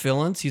great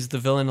villains. He's the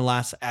villain in The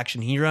Last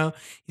Action Hero.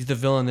 He's the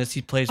villain in this.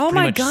 He plays Oh pretty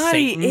my much God,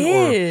 Satan. he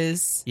or-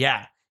 is.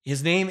 Yeah.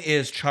 His name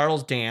is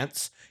Charles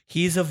Dance.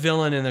 He's a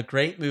villain in a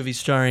great movie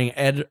starring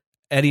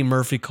Eddie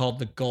Murphy called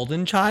The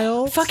Golden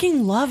Child.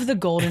 Fucking love the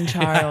Golden I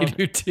Child.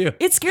 do too.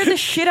 It scared the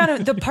shit out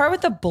of the part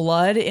with the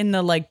blood in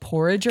the like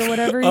porridge or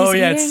whatever. He's Oh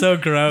yeah, eating. it's so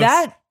gross.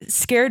 That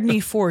scared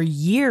me for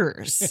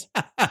years.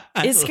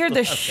 It scared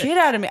the shit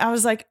out of me. I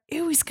was like,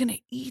 ew, he's gonna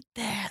eat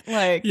that.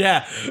 Like,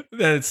 Yeah,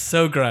 that's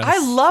so gross. I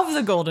love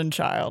the Golden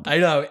Child. I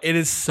know it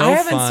is so. I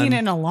haven't fun. seen it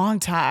in a long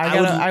time.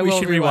 we will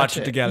should rewatch rewatch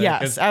it together.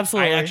 Yes, 'cause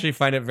absolutely. I actually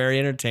find it very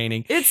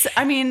entertaining. It's.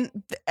 I mean,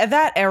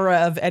 that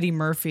era of Eddie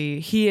Murphy,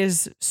 he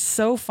is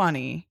so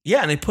funny.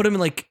 Yeah, and they put him in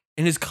like,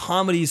 and his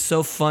comedy is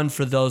so fun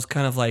for those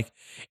kind of like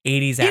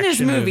 80s In action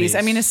his movies,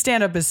 I mean, his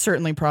stand-up is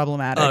certainly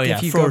problematic. oh yeah,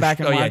 if you for go back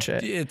sure. and Oh, yeah, watch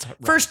it. It's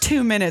First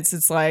 2 minutes,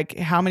 it's like,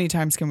 how many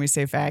times can we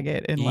say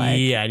faggot? And like,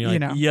 yeah, and you're you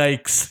like, know,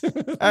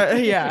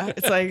 yikes. yeah,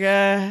 it's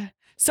like,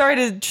 sorry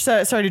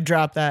to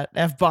drop that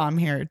F-bomb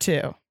here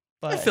too.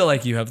 But I feel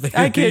like you have the.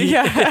 I can,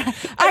 yeah,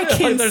 I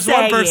can. There's say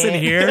one person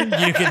it. here.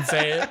 You can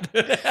say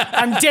it.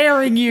 I'm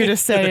daring you to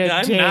say it,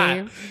 I'm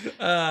Dave.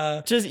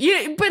 not. Just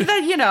you, but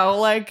then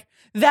like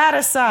that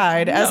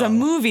aside, as a No.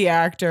 movie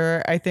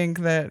actor, I think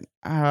that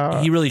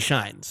He really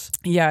shines.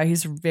 yeah,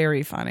 he's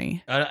very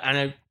funny,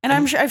 And and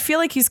I feel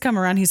like he's come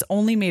around. He's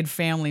only made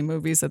family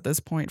movies at this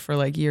point for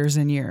like years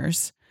and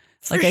years.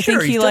 For Like I sure,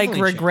 think he he's like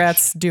definitely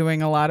regrets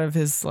doing a lot of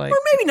his like. or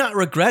maybe not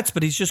regrets,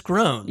 but he's just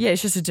grown. Yeah,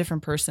 it's just a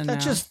different person now.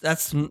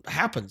 That's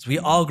happens. We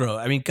all grow.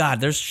 I mean, God,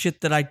 there's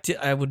shit that I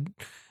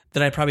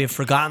probably have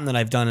forgotten that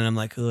I've done, and I'm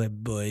like, oh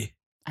boy.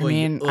 I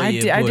mean, I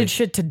boy. did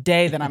shit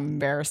today that I'm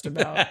embarrassed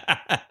about.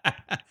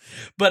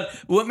 But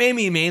what made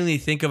me mainly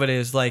think of it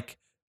is like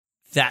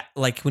that,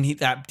 like when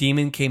that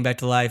demon came back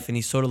to life, and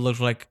he sort of looked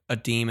like a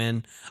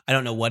demon. I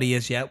don't know what he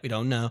is yet. We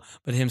don't know.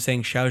 But him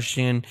saying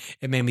Shaoxin,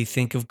 it made me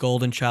think of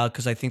Golden Child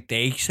because I think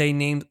they say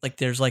names like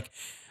there's like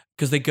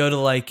because they go to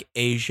like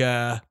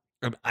Asia.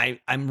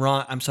 I'm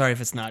wrong. I'm sorry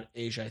if it's not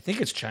Asia. I think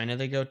it's China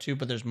they go to,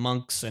 but there's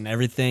monks and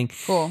everything.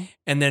 Cool.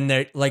 And then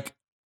they're like,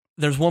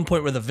 there's one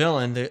point where the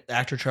villain, the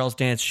actor Charles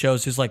Dance,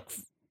 shows his like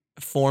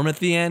form at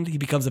the end. He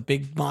becomes a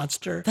big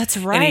monster. That's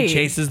right. And he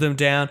chases them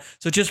down.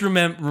 So just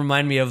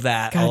remind me of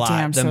that a lot.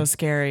 Goddamn, so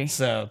scary.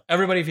 So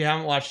everybody, if you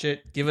haven't watched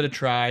it, give it a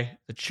try.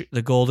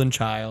 The Golden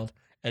Child,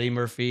 Eddie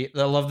Murphy.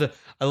 I love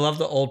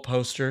the old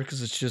poster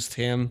because it's just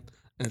him.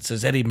 And it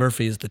says Eddie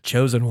Murphy is the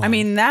chosen one. I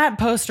mean, that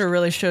poster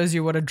really shows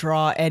you what a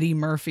draw Eddie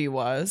Murphy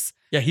was.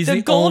 yeah, he's The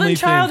the Golden only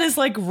Child thing. is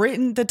like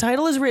written, the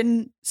title is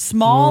written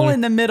small in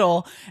the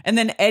middle, and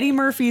then Eddie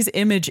Murphy's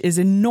image is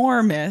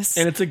enormous.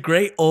 And it's a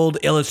great old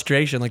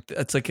illustration. Like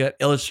it's like an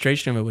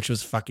illustration of it, which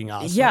was fucking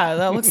awesome. Yeah,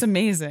 that looks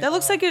amazing. That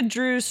looks like a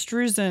Drew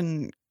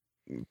Struzan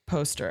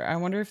poster. I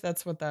wonder if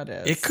that's what that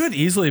is. It could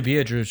easily be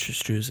a Drew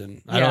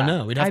Struzan. I don't Yeah,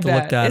 know. We'd have I to look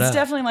bet. that It's up.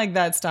 definitely like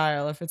that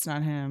style if it's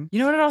not him. You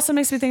know what it also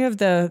makes me think of?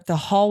 The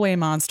hallway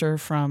monster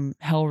from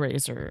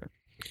Hellraiser.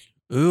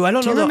 Ooh, I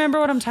don't Do know. you remember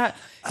what I'm talking?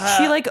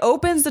 She like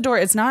opens the door.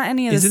 It's not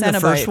any of the Is it the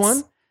first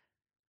Cenobites.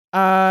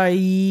 one?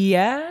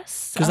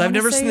 Yes. Because I I've wanna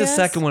never say seen yes. the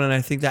second one, and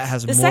I think that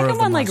has The more second of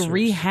the one like monsters.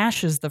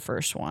 rehashes the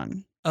first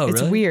one. Oh,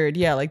 It's really? weird.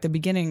 Yeah, like the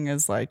beginning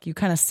is like you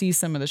kind of see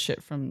some of the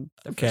shit from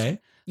the first one. Okay.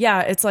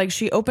 Yeah, it's like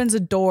she opens a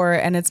door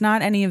and it's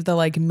not any of the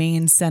like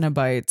main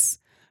Cenobites,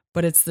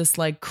 but it's this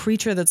like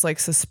creature that's like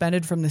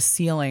suspended from the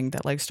ceiling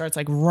that like starts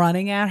like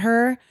running at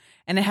her,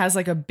 and it has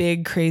like a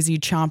big crazy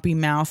chompy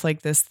mouth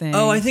like this thing.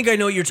 Oh, I think I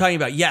know what you're talking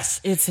about. Yes.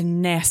 It's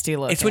nasty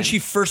looking. It's when she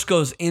first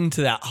goes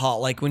into that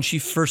hall, like when she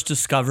first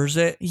discovers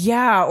it.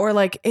 Yeah, or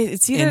like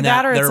it's either In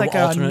that or it's their like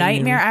a alternate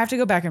nightmare. universe. I have to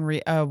go back and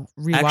rewatch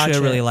Actually, I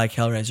really it. like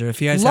Hellraiser.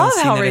 If you guys Love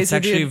haven't seen it, it's Hellraiser,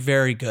 actually dude.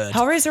 very good.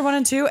 Hellraiser 1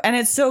 and 2, and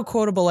it's so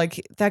quotable.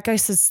 Like that guy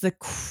says the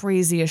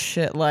craziest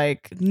shit.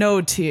 Like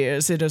no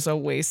tears, it is a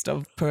waste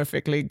of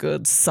perfectly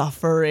good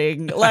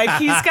suffering. Like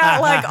he's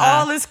got like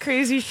all this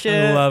crazy shit.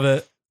 I love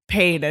it.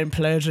 Pain and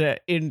pleasure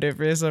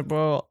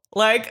indivisible.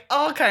 Like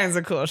all kinds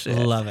of cool shit.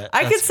 Love it.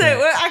 I That's could say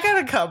great. I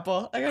got a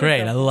couple.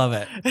 Great. I love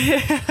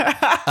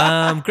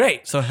it.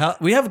 Great. So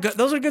we have good,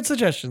 those are good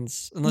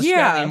suggestions. Unless you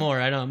got Yeah. any more.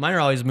 I know mine are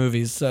always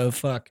movies. So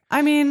fuck.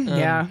 I mean,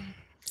 yeah.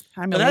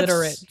 I'm But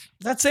illiterate.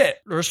 That's it.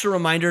 Just a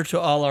reminder to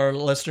all our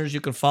listeners,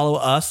 you can follow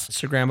us.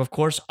 Instagram, of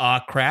course, Aw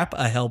Crap,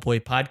 a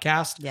Hellboy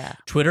podcast. Yeah.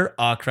 Twitter,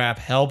 Aw Crap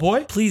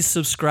Hellboy. Please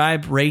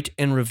subscribe, rate,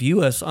 and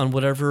review us on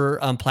whatever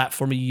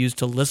platform you use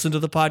to listen to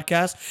the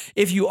podcast.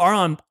 If you are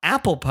on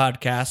Apple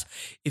Podcasts,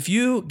 if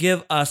you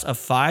give us a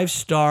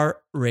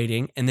 5-star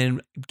rating and then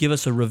give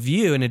us a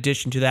review in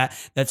addition to that,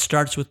 that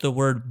starts with the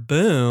word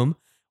boom,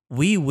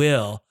 we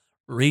will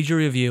read your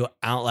review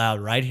out loud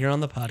right here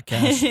on the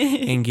podcast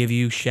and give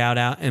you shout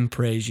out and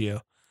praise you.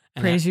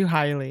 And Praise you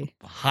highly.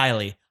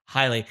 highly.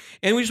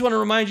 And we just want to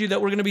remind you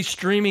that we're going to be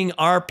streaming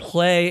our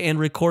play and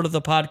record of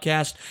the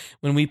podcast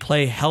when we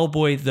play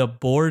Hellboy the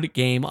board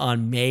game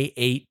on May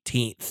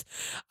 18th.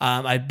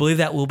 I believe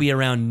that will be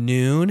around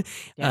noon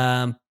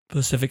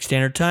Pacific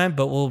Standard Time,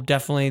 but we'll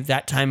definitely,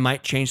 that time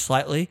might change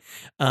slightly,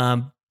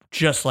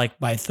 just like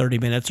by 30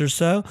 minutes or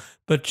so.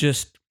 But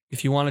just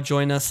if you want to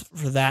join us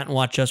for that and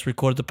watch us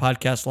record the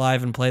podcast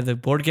live and play the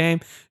board game,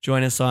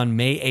 join us on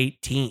May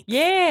 18th.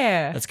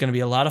 Yeah. That's going to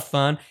be a lot of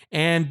fun.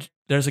 And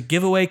there's a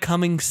giveaway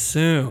coming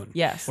soon.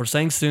 Yes. We're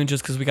saying soon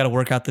just because we got to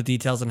work out the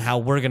details on how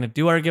we're going to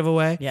do our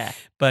giveaway. Yeah.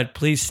 But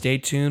please stay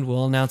tuned.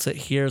 We'll announce it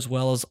here as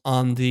well as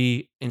on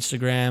the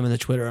Instagram and the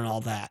Twitter and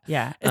all that.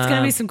 Yeah. It's going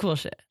to be some cool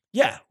shit.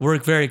 Yeah, we're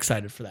very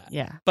excited for that.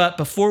 Yeah. But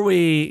before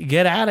we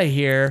get out of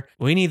here,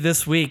 we need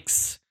this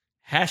week's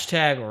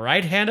hashtag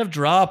right hand of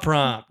draw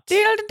prompt.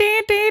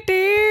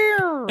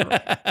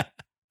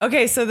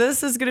 Okay, so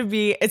this is gonna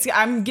be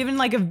I'm giving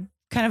like a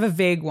kind of a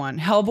vague one.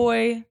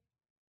 Hellboy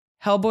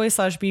 /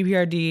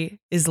 BPRD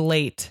is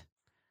late.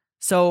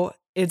 So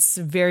it's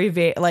very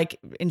vague, like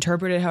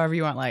interpret it however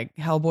you want, like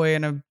Hellboy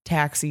in a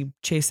taxi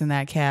chasing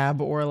that cab,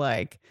 or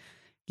like,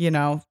 you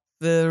know,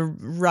 the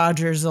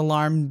Rogers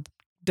alarm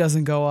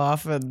doesn't go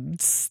off and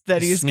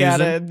that he's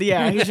got it.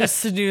 Yeah, he's just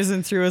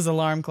snoozing through his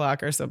alarm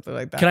clock or something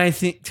like that. Can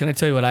I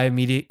tell you what I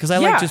immediately, because I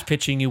Yeah. like just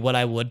pitching you what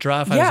I would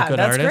draw if I was a good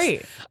that's artist.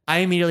 great. I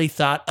immediately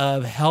thought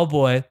of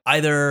Hellboy,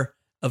 either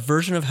a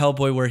version of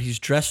Hellboy where he's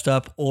dressed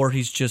up or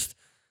he's just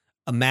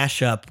a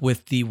mashup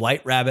with the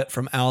White Rabbit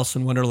from Alice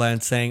in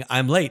Wonderland saying,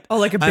 "I'm late." Oh,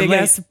 like a I'm big late.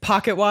 ass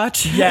pocket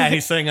watch. Yeah,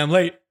 he's saying, "I'm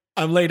late.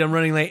 I'm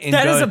running late." And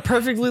That is going, a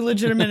perfectly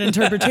legitimate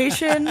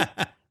interpretation.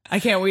 I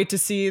can't wait to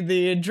see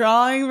the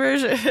drawing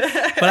version.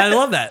 but I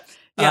love that.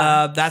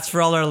 Yeah. That's for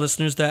all our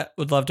listeners that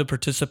would love to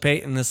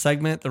participate in this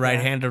segment, the right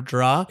hand of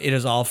draw. It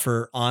is all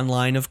for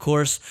online, of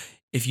course.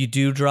 If you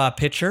do draw a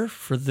picture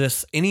for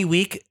this any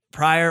week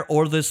prior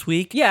or this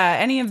week, Yeah,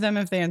 any of them,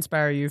 if they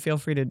inspire you, feel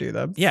free to do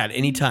them. yeah, at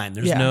any time.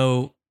 There's Yeah.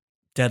 no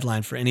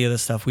deadline for any of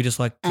this stuff. We just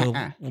like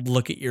to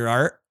look at your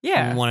art.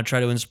 Yeah. And we want to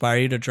try to inspire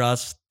you to draw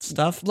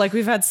stuff. Like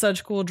we've had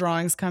such cool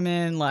drawings come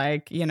in,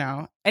 like, you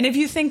know. And if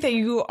you think that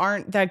you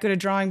aren't that good at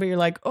drawing, but you're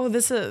like, oh,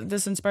 this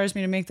inspires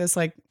me to make this,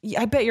 like,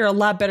 I bet you're a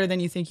lot better than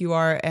you think you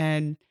are.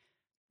 And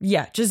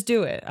yeah, just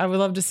do it. I would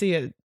love to see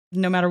it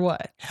no matter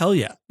what. Hell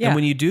yeah. Yeah. And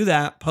when you do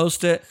that,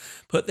 post it,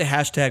 put the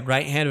hashtag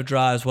right hand of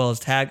draw as well as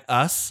tag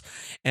us,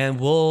 and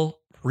we'll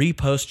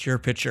repost your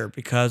picture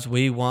because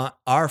we want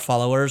our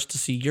followers to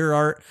see your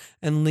art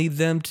and lead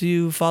them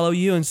to follow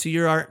you and see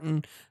your art,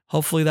 and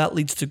hopefully that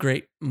leads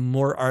to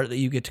more art that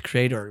you get to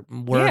create or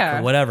work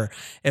or whatever.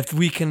 If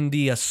we can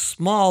be a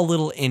small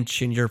little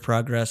inch in your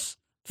progress,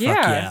 fuck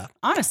yeah.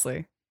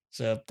 Honestly.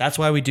 So that's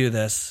why we do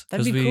this.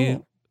 That'd be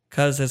cool.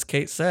 Because as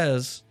Kate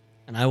says,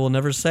 and I will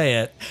never say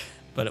it,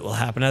 but it will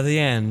happen at the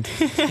end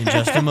in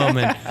just a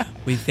moment.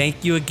 We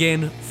thank you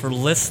again for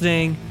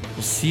listening.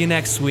 We'll see you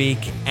next week,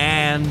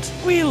 and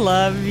We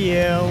love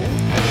you.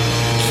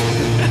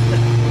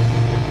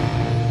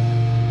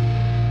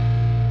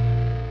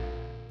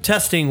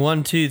 testing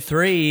 1, 2,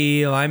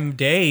 3. I'm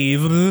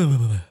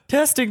Dave.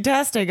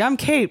 Testing. I'm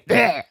Kate.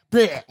 Bleh,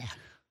 bleh,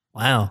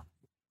 Wow.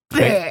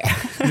 Great.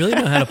 You really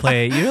know how to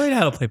play. You really know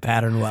how to play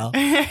pattern well.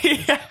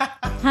 Yeah.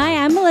 Hi,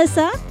 I'm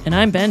Melissa, And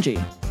I'm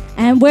Benji.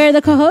 and we're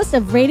the co-hosts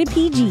of Rated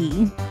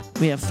PG.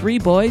 We have 3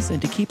 boys, and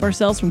to keep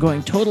ourselves from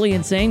going totally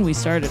insane, we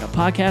started a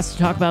podcast to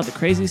talk about the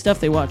crazy stuff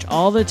they watch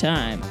all the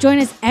time. Join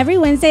us every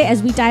Wednesday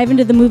as we dive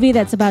into the movie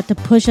that's about to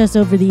push us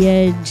over the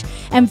edge.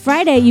 And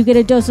Friday, you get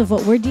a dose of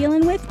what we're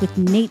dealing with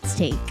Nate's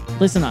Take.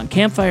 Listen on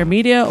Campfire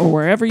Media or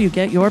wherever you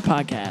get your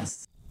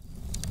podcasts.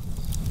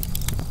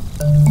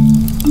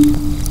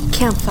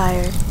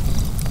 Campfire.